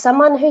 I'm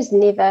someone who's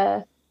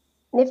never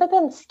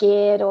been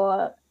scared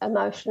or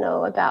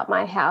emotional about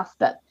my health,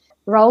 but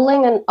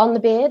rolling on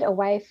the bed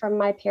away from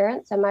my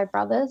parents and my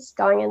brothers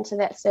going into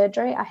that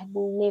surgery, I had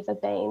never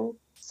been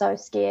so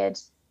scared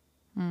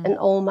in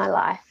all my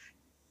life,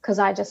 because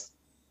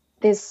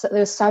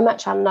there's so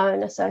much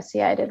unknown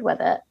associated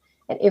with it.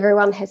 And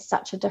everyone has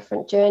such a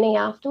different journey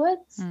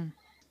afterwards.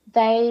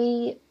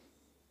 They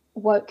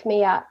woke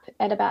me up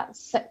at about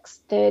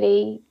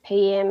 6:30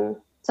 p.m.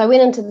 So I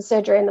went into the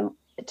surgery in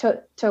 2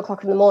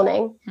 o'clock in the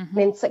morning. And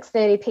then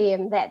 6:30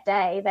 p.m. that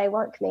day, they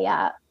woke me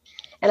up.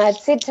 And I'd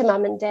said to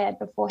Mum and Dad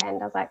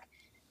beforehand, I was like,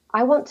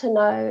 I want to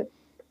know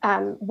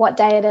what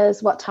day it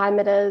is, what time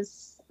it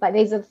is. Like,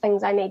 these are the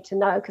things I need to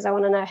know, because I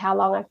want to know how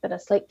long I've been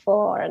asleep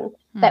for. And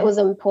that was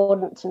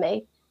important to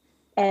me.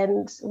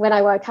 And when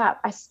I woke up,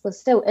 I was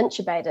still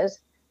intubated,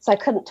 so I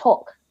couldn't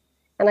talk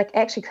and I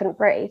actually couldn't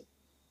breathe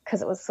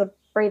because it was sort of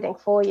breathing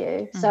for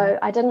you. So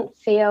I didn't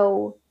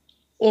feel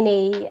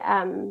any,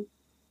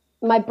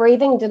 my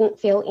breathing didn't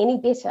feel any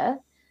better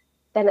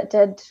than it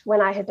did when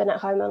I had been at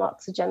home on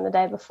oxygen the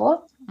day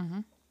before,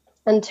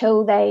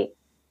 until they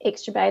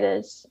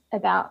extubated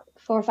about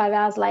 4 or 5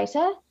 hours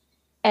later.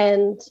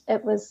 And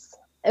it was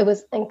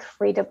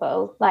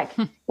incredible. Like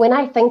when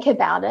I think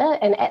about it,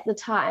 and at the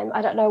time,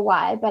 I don't know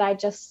why,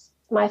 but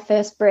my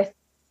first breath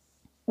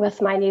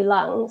with my new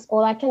lungs,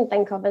 all I can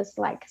think of is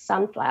like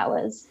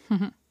sunflowers.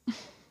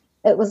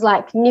 It was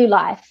like new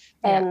life.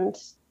 And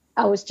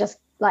I was just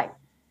like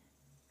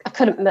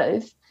couldn't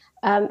move,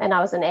 and I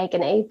was in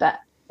agony, but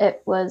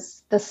it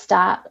was the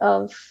start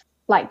of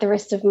like the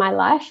rest of my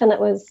life, and it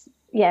was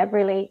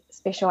really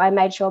special. I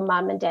made sure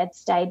mum and dad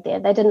stayed there.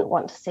 They didn't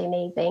want to see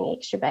me being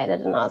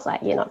extubated, and I was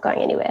like, you're not going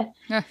anywhere.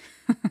 So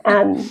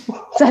I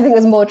think it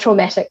was more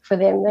traumatic for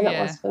them than it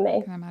was for me.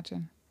 I can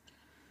imagine.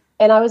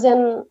 And I was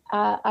in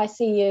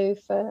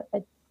ICU for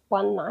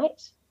one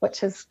night,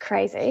 which is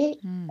crazy.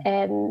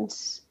 And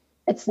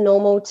it's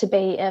normal to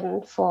be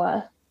in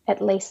for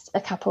at least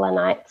a couple of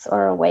nights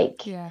or a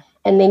week. Yeah.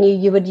 And then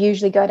you would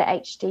usually go to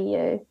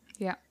HDU.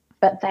 Yeah.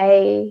 But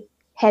they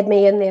had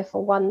me in there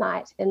for one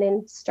night and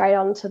then straight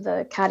on to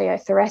the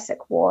cardiothoracic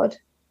ward.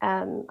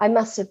 I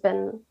must have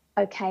been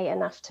okay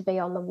enough to be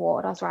on the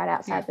ward. I was right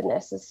outside the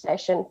nurse's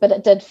station, but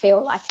it did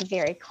feel like a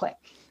very quick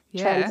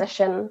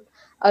transition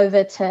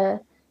over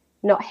to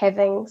not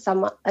having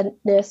a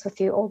nurse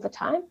with you all the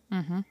time.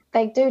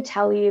 They do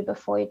tell you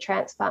before you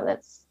transplant,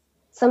 it's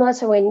similar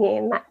to when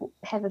you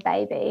have a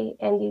baby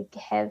and you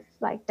have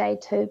like day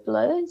 2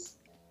 blues.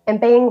 And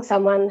being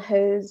someone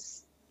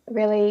who's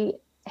really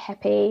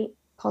happy,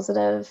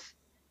 positive,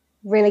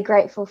 really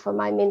grateful for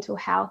my mental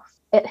health,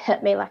 it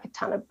hit me like a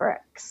ton of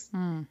bricks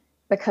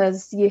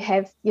because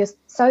you're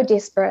so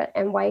desperate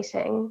and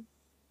waiting,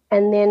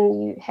 and then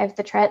you have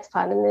the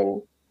transplant, and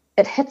then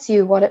it hits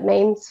you what it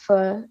means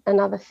for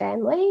another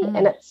family.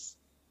 And it's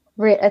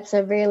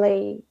a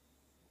really,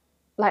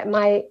 like,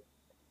 my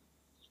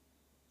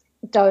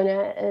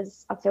donor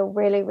is, I feel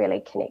really,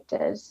 really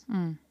connected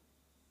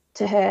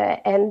to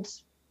her, and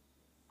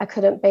I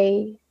couldn't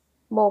be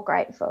more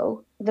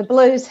grateful. The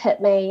blues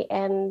hit me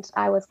and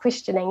I was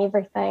questioning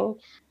everything,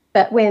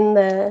 but when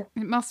it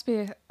must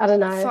be I don't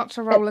know, such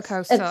a roller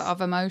coaster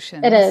of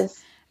emotions. It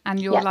is. And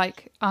you're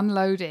like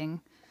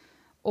unloading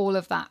all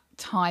of that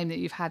time that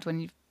you've had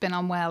when you've been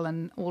unwell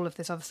and all of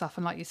this other stuff,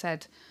 and like you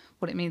said,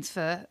 what it means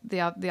for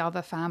the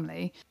other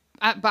family,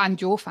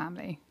 and your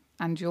family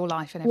and your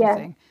life and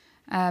everything.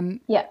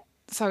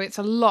 So it's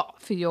a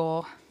lot for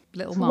your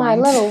little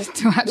mind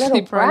to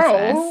actually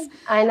process. Brain.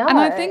 I know. And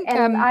I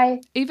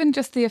think even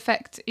just the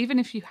effect, even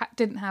if you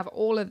didn't have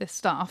all of this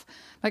stuff,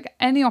 like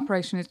any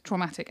operation is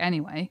traumatic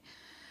anyway.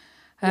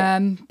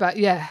 But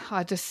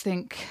I just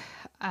think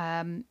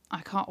I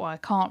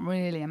can't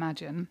really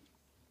imagine.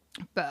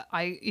 But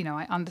I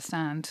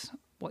understand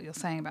what you're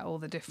saying about all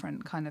the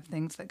different kind of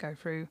things that go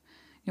through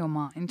your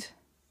mind.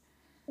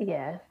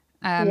 Yeah.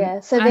 So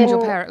and then,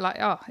 your parent,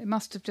 it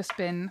must have just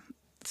been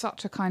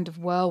such a kind of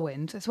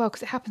whirlwind as well,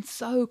 because it happens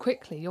so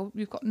quickly.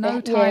 You've got no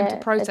time to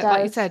process.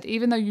 Like you said,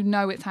 even though you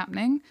know it's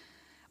happening,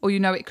 or you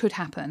know it could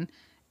happen,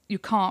 you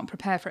can't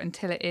prepare for it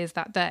until it is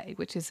that day,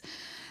 which is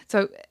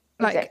so.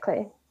 Like,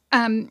 exactly.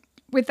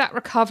 With that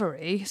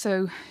recovery,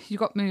 so you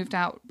got moved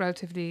out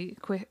relatively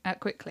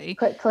quickly.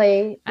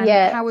 And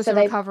how was the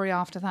recovery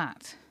after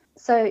that?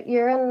 So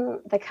you're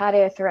in the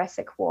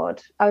cardiothoracic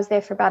ward. I was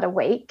there for about a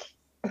week.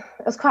 It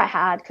was quite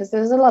hard because there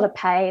was a lot of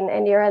pain,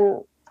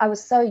 and I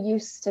was so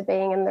used to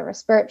being in the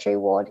respiratory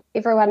ward.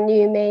 Everyone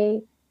knew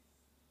me.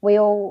 We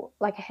all,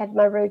 I had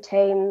my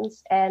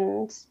routines,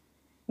 and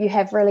you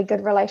have really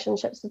good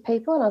relationships with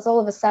people. And I was all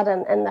of a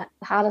sudden in the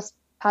hardest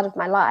part of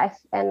my life,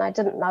 and I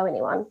didn't know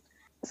anyone.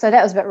 So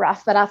that was a bit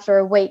rough. But after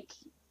a week,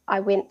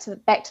 I went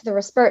back to the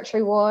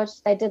respiratory ward.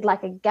 They did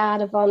like a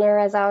guard of honor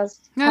as I was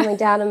coming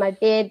down in my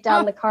bed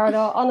down the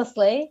corridor.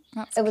 Honestly,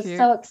 it was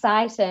so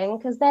exciting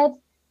because they'd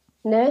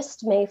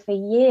nursed me for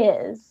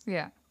years.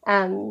 Yeah.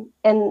 And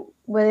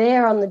were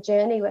there on the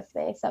journey with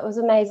me. So it was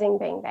amazing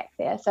being back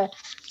there. So,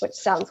 which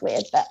sounds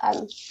weird, but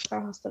for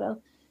a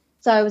hospital.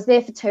 So I was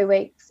there for 2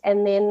 weeks,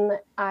 and then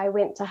I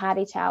went to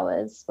Hardy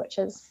Towers, which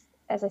is,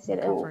 as I said,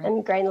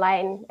 in Green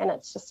Lane, and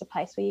it's just a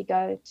place where you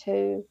go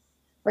to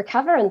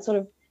recover and sort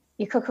of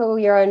you cook all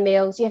your own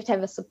meals. You have to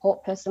have a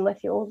support person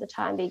with you all the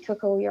time, but you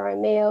cook all your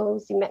own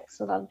meals. You mix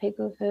with other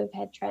people who've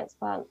had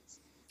transplants.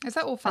 Is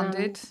that all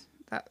funded?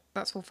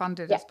 That's all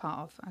funded as part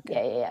of?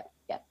 Okay. Yeah.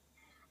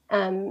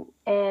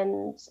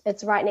 And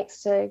it's right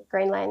next to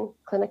Green Lane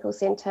Clinical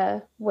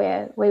Centre,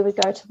 where we would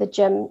go to the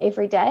gym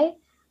every day.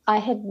 I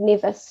had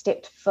never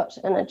stepped foot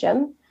in a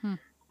gym.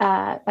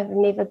 I've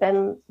never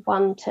been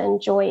one to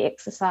enjoy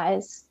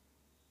exercise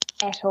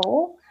at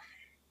all.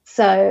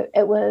 So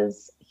it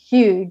was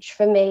huge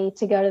for me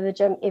to go to the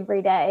gym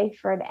every day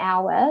for an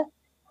hour.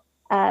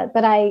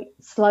 But I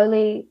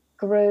slowly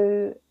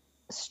grew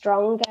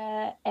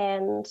stronger,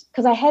 and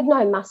because I had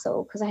no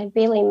muscle, because I had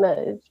barely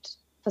moved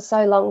for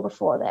so long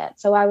before that.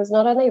 So I was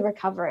not only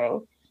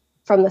recovering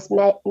from this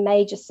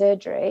major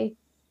surgery,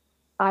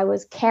 I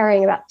was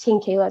carrying about 10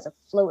 kilos of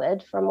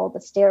fluid from all the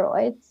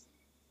steroids,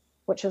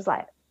 which was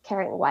like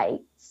carrying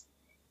weights.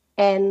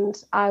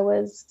 And I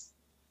was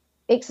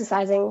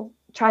exercising,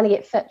 trying to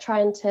get fit,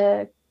 trying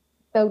to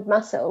build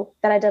muscle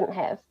that I didn't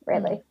have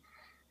really.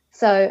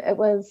 So it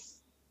was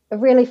a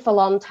really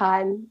full-on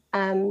time.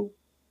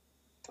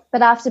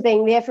 But after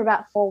being there for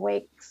about 4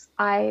 weeks,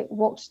 I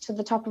walked to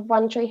the top of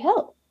One Tree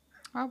Hill.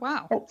 Oh,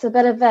 wow. It's a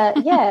bit of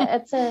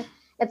a,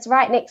 it's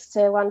right next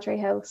to One Tree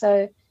Hill.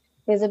 So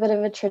there's a bit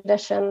of a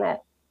tradition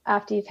that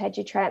after you've had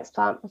your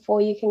transplant,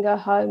 before you can go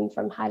home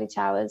from Hardy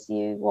Towers,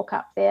 you walk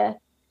up there,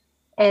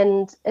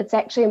 and it's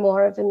actually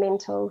more of a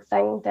mental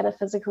thing than a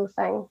physical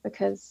thing,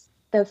 because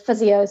the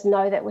physios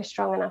know that we're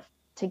strong enough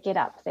to get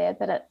up there,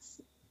 but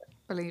it's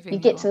believing you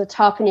get to the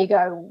top and you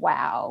go,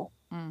 wow,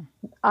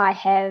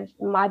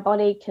 my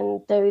body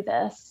can do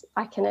this.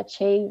 I can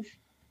achieve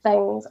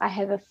things. I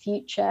have a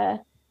future.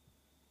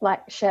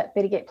 Like, shit,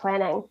 better get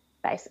planning,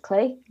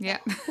 basically. Yeah.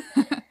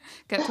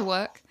 Get to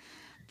work.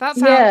 That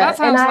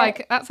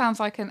sounds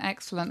like an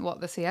excellent What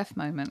the CF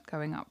moment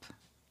going up.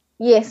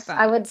 Yes,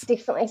 I would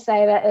definitely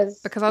say that is,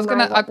 because I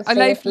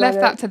left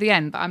that to the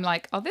end, but I'm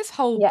like,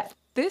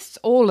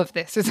 all of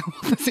this is a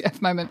What the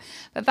CF moment.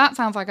 But that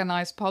sounds like a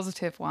nice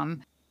positive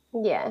one.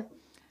 Yeah.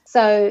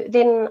 So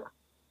then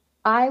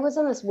I was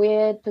in this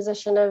weird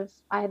position of,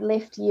 I had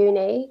left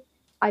uni.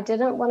 I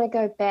didn't want to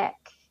go back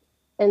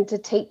into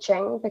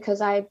teaching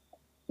because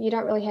you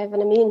don't really have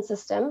an immune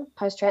system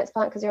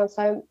post-transplant because you're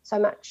on so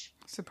much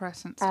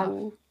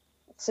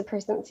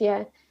suppressants,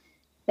 yeah,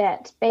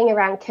 that being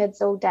around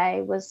kids all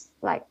day was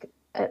like,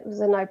 it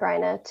was a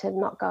no-brainer to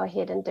not go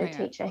ahead and do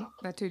teaching.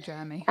 They're too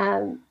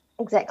germy.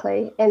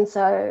 Exactly. And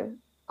so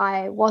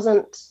I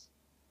wasn't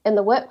in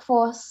the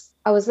workforce.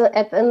 I was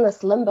in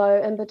this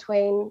limbo in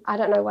between. I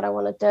don't know what I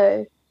want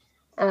to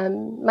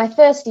do. My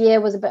first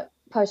year was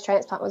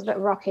post-transplant was a bit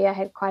rocky. I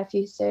had quite a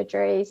few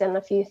surgeries and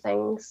a few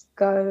things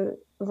go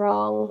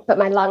wrong, but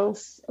my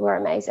lungs were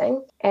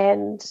amazing.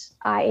 And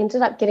I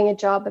ended up getting a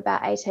job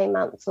about 18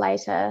 months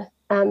later,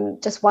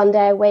 just 1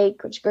 day a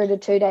week, which grew to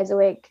 2 days a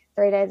week,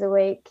 3 days a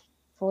week,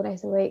 4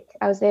 days a week.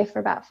 I was there for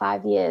about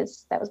 5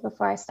 years. That was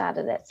before I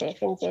started at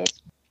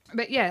CFNZ.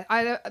 But yeah,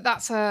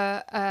 that's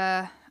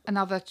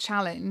another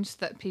challenge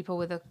that people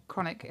with a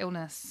chronic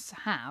illness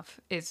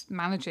have, is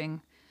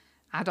managing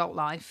adult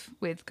life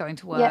with going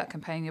to work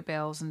and paying your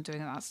bills and doing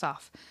that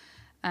stuff.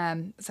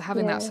 So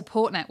having that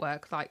support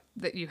network like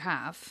that you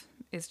have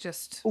is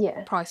just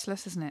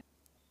priceless, isn't it?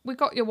 We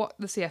got your What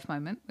the CF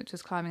moment, which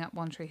was climbing up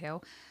One Tree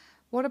Hill.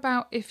 What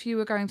about if you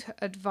were going to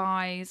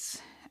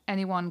advise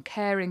anyone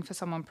caring for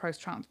someone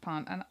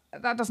post-transplant? And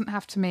that doesn't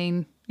have to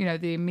mean,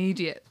 the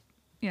immediate,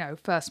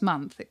 first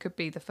month. It could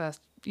be the first,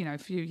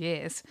 few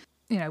years.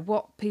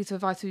 What piece of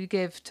advice would you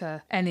give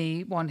to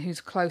anyone who's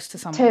close to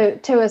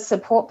someone? To a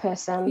support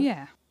person?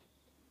 Yeah.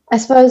 I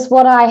suppose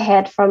what I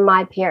had from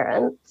my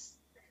parents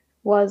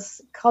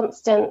was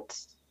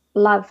constant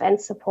love and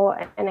support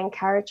and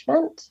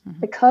encouragement,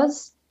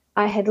 because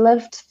I had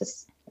lived for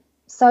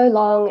so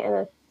long in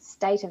a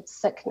state of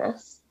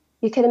sickness.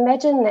 You can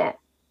imagine that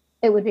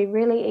it would be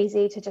really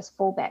easy to just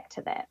fall back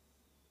to that.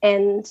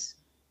 And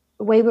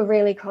we were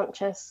really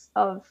conscious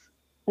of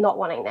not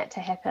wanting that to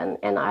happen.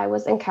 And I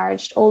was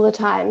encouraged all the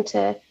time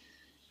to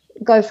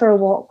go for a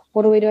walk.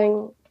 What are we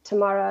doing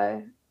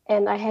tomorrow?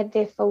 And I had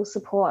their full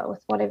support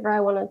with whatever I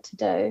wanted to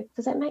do.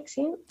 Does that make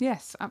sense?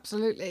 Yes,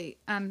 absolutely.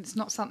 And it's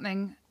not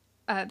something,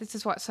 this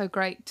is why it's so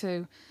great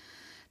to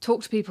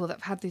talk to people that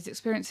have had these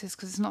experiences,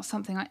 because it's not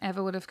something I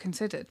ever would have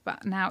considered.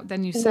 But now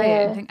then you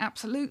say it and think,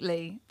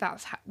 absolutely,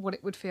 that's what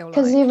it would feel like.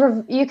 Because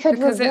you could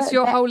because it's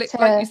your whole,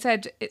 like you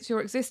said, it's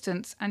your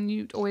existence, and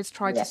you always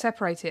try to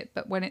separate it.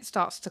 But when it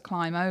starts to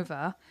climb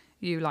over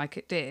you, like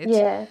it did,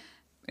 it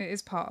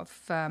is part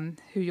of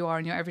who you are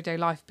in your everyday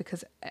life,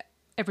 because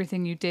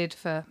everything you did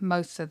for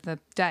most of the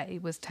day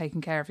was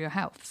taking care of your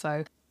health.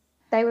 So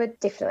they were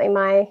definitely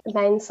my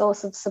main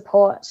source of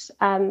support.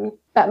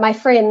 But my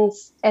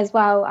friends as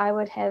well, I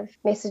would have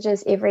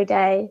messages every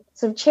day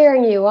sort of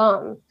cheering you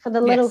on for the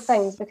little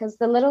things, because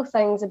the little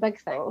things are big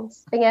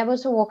things. Being able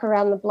to walk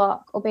around the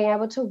block or being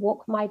able to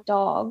walk my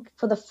dog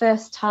for the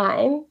first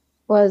time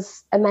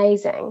was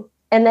amazing.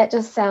 And that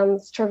just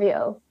sounds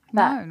trivial,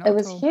 but it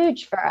was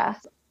huge for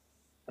us.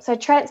 So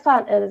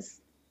transplant is,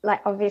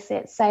 like, obviously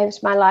it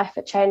saved my life,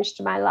 it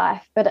changed my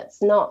life, but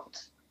it's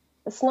not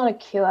a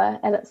cure,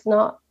 and it's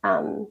not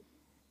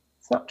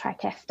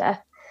Trikafta.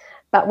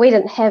 But we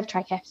didn't have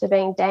Trikafta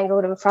being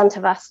dangled in front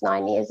of us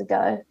 9 years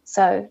ago,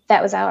 so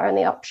that was our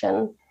only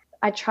option.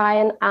 I try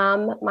and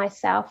arm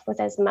myself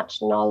with as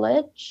much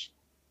knowledge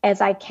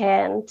as I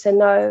can to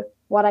know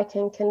what I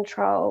can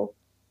control,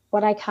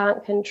 what I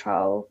can't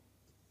control,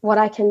 what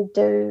I can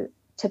do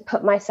to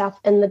put myself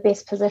in the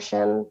best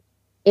position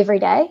every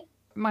day.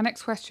 My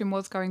next question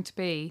was going to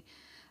be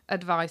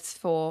advice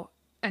for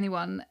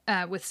anyone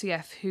with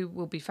CF who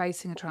will be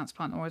facing a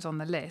transplant or is on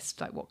the list.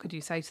 Like, what could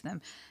you say to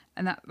them?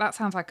 And that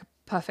sounds like a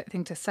perfect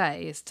thing to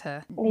say, is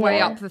to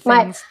weigh up the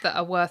things that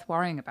are worth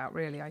worrying about,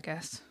 really, I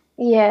guess.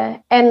 Yeah,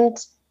 and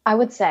I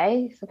would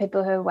say for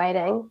people who are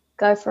waiting,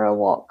 go for a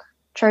walk.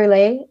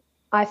 Truly,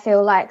 I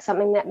feel like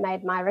something that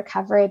made my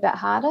recovery a bit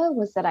harder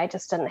was that I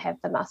just didn't have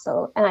the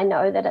muscle. And I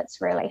know that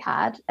it's really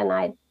hard. And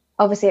I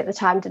obviously at the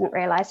time didn't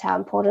realise how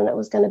important it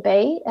was going to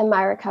be in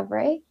my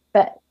recovery.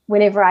 But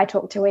whenever I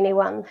talk to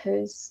anyone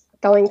who's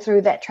going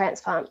through that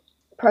transplant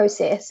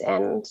process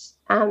and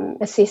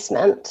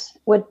assessment,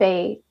 would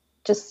be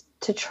just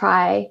to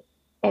try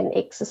and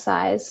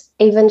exercise,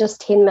 even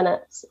just 10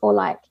 minutes, or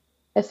like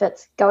if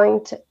it's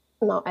going to,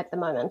 not at the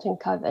moment in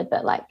COVID,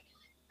 but like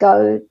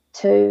go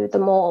to the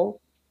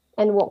mall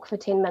and walk for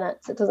 10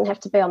 minutes. It doesn't have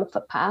to be on the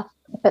footpath,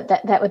 but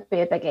that would be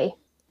a biggie.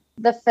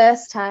 The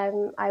first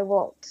time I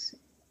walked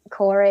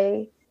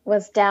Corey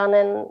was down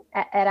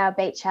at our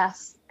beach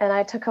house, and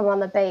I took him on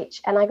the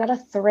beach, and I got a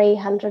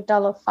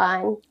 $300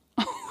 fine.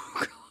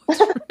 Oh,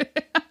 God.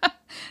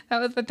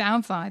 That was the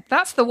downside.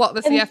 That's the what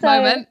the CF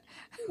moment.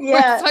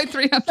 Yeah. So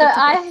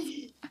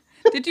 $300.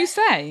 Did you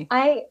say?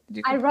 I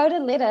wrote a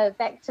letter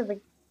back to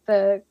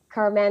the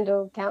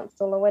Coromandel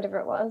Council or whatever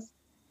it was,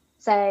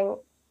 saying,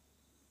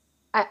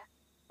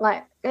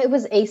 it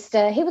was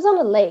Easter. He was on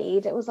a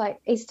lead. It was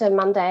like Easter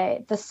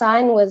Monday. The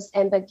sign was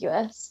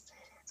ambiguous.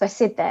 So I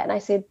said that, and I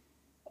said,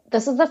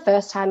 this is the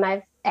first time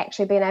I've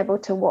actually been able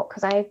to walk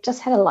because I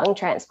just had a lung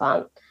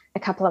transplant a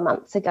couple of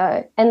months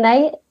ago. And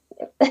they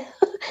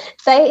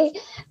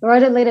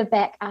wrote a letter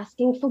back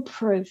asking for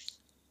proof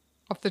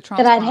of the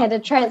transplant. That I'd had a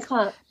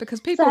transplant.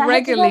 Because people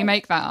regularly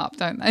make that up,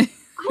 don't they?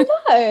 I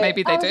know.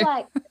 Maybe they do.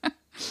 Like,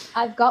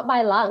 I've got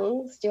my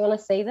lungs. Do you want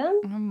to see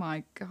them? Oh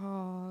my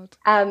God.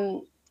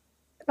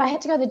 But I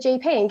had to go to the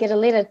GP and get a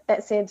letter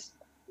that said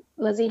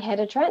Lizzie had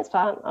a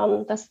transplant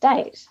on this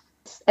date,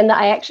 and that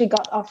I actually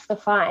got off the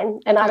fine.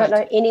 And I don't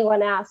know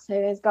anyone else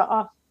who has got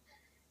off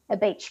a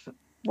beach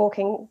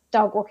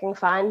dog walking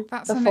fine.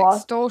 That's before. An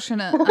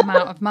extortionate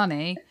amount of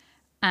money.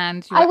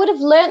 And I would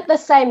have learnt the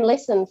same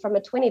lesson from a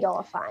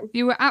 $20 fine.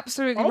 You were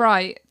absolutely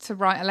right to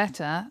write a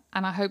letter,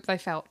 and I hope they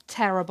felt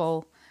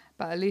terrible,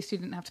 but at least you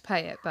didn't have to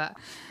pay it. But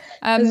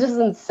it's just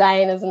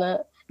insane, isn't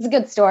it? It's a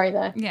good story,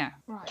 though. Yeah.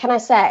 Right. Can I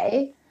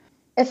say,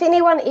 if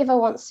anyone ever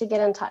wants to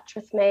get in touch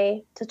with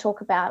me to talk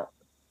about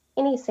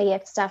any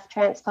CF stuff,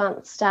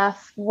 transplant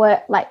stuff,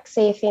 work like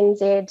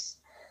CFNZ,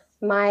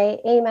 my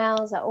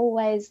emails are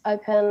always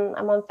open.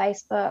 I'm on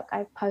Facebook.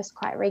 I post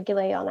quite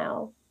regularly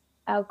on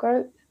our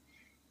group,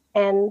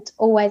 and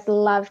always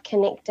love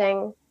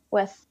connecting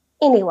with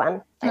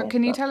anyone.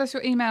 Can you tell us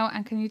your email,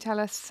 and can you tell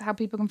us how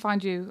people can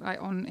find you,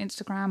 like on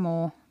Instagram,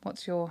 or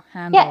what's your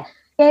handle?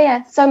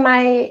 Yeah. So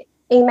my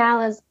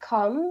email is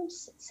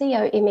comms,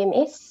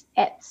 COMMS,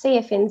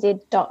 @cfnz.org.nz.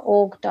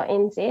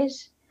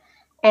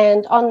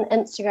 And on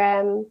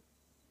Instagram,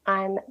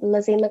 I'm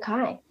Lizzie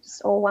Mackay,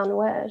 just all one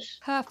word.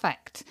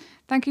 Perfect.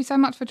 Thank you so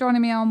much for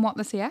joining me on What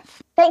the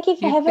CF. Thank you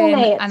for having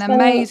me. It's been an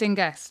amazing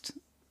guest,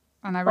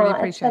 and I really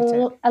appreciate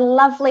it. A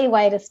lovely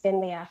way to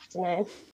spend the afternoon.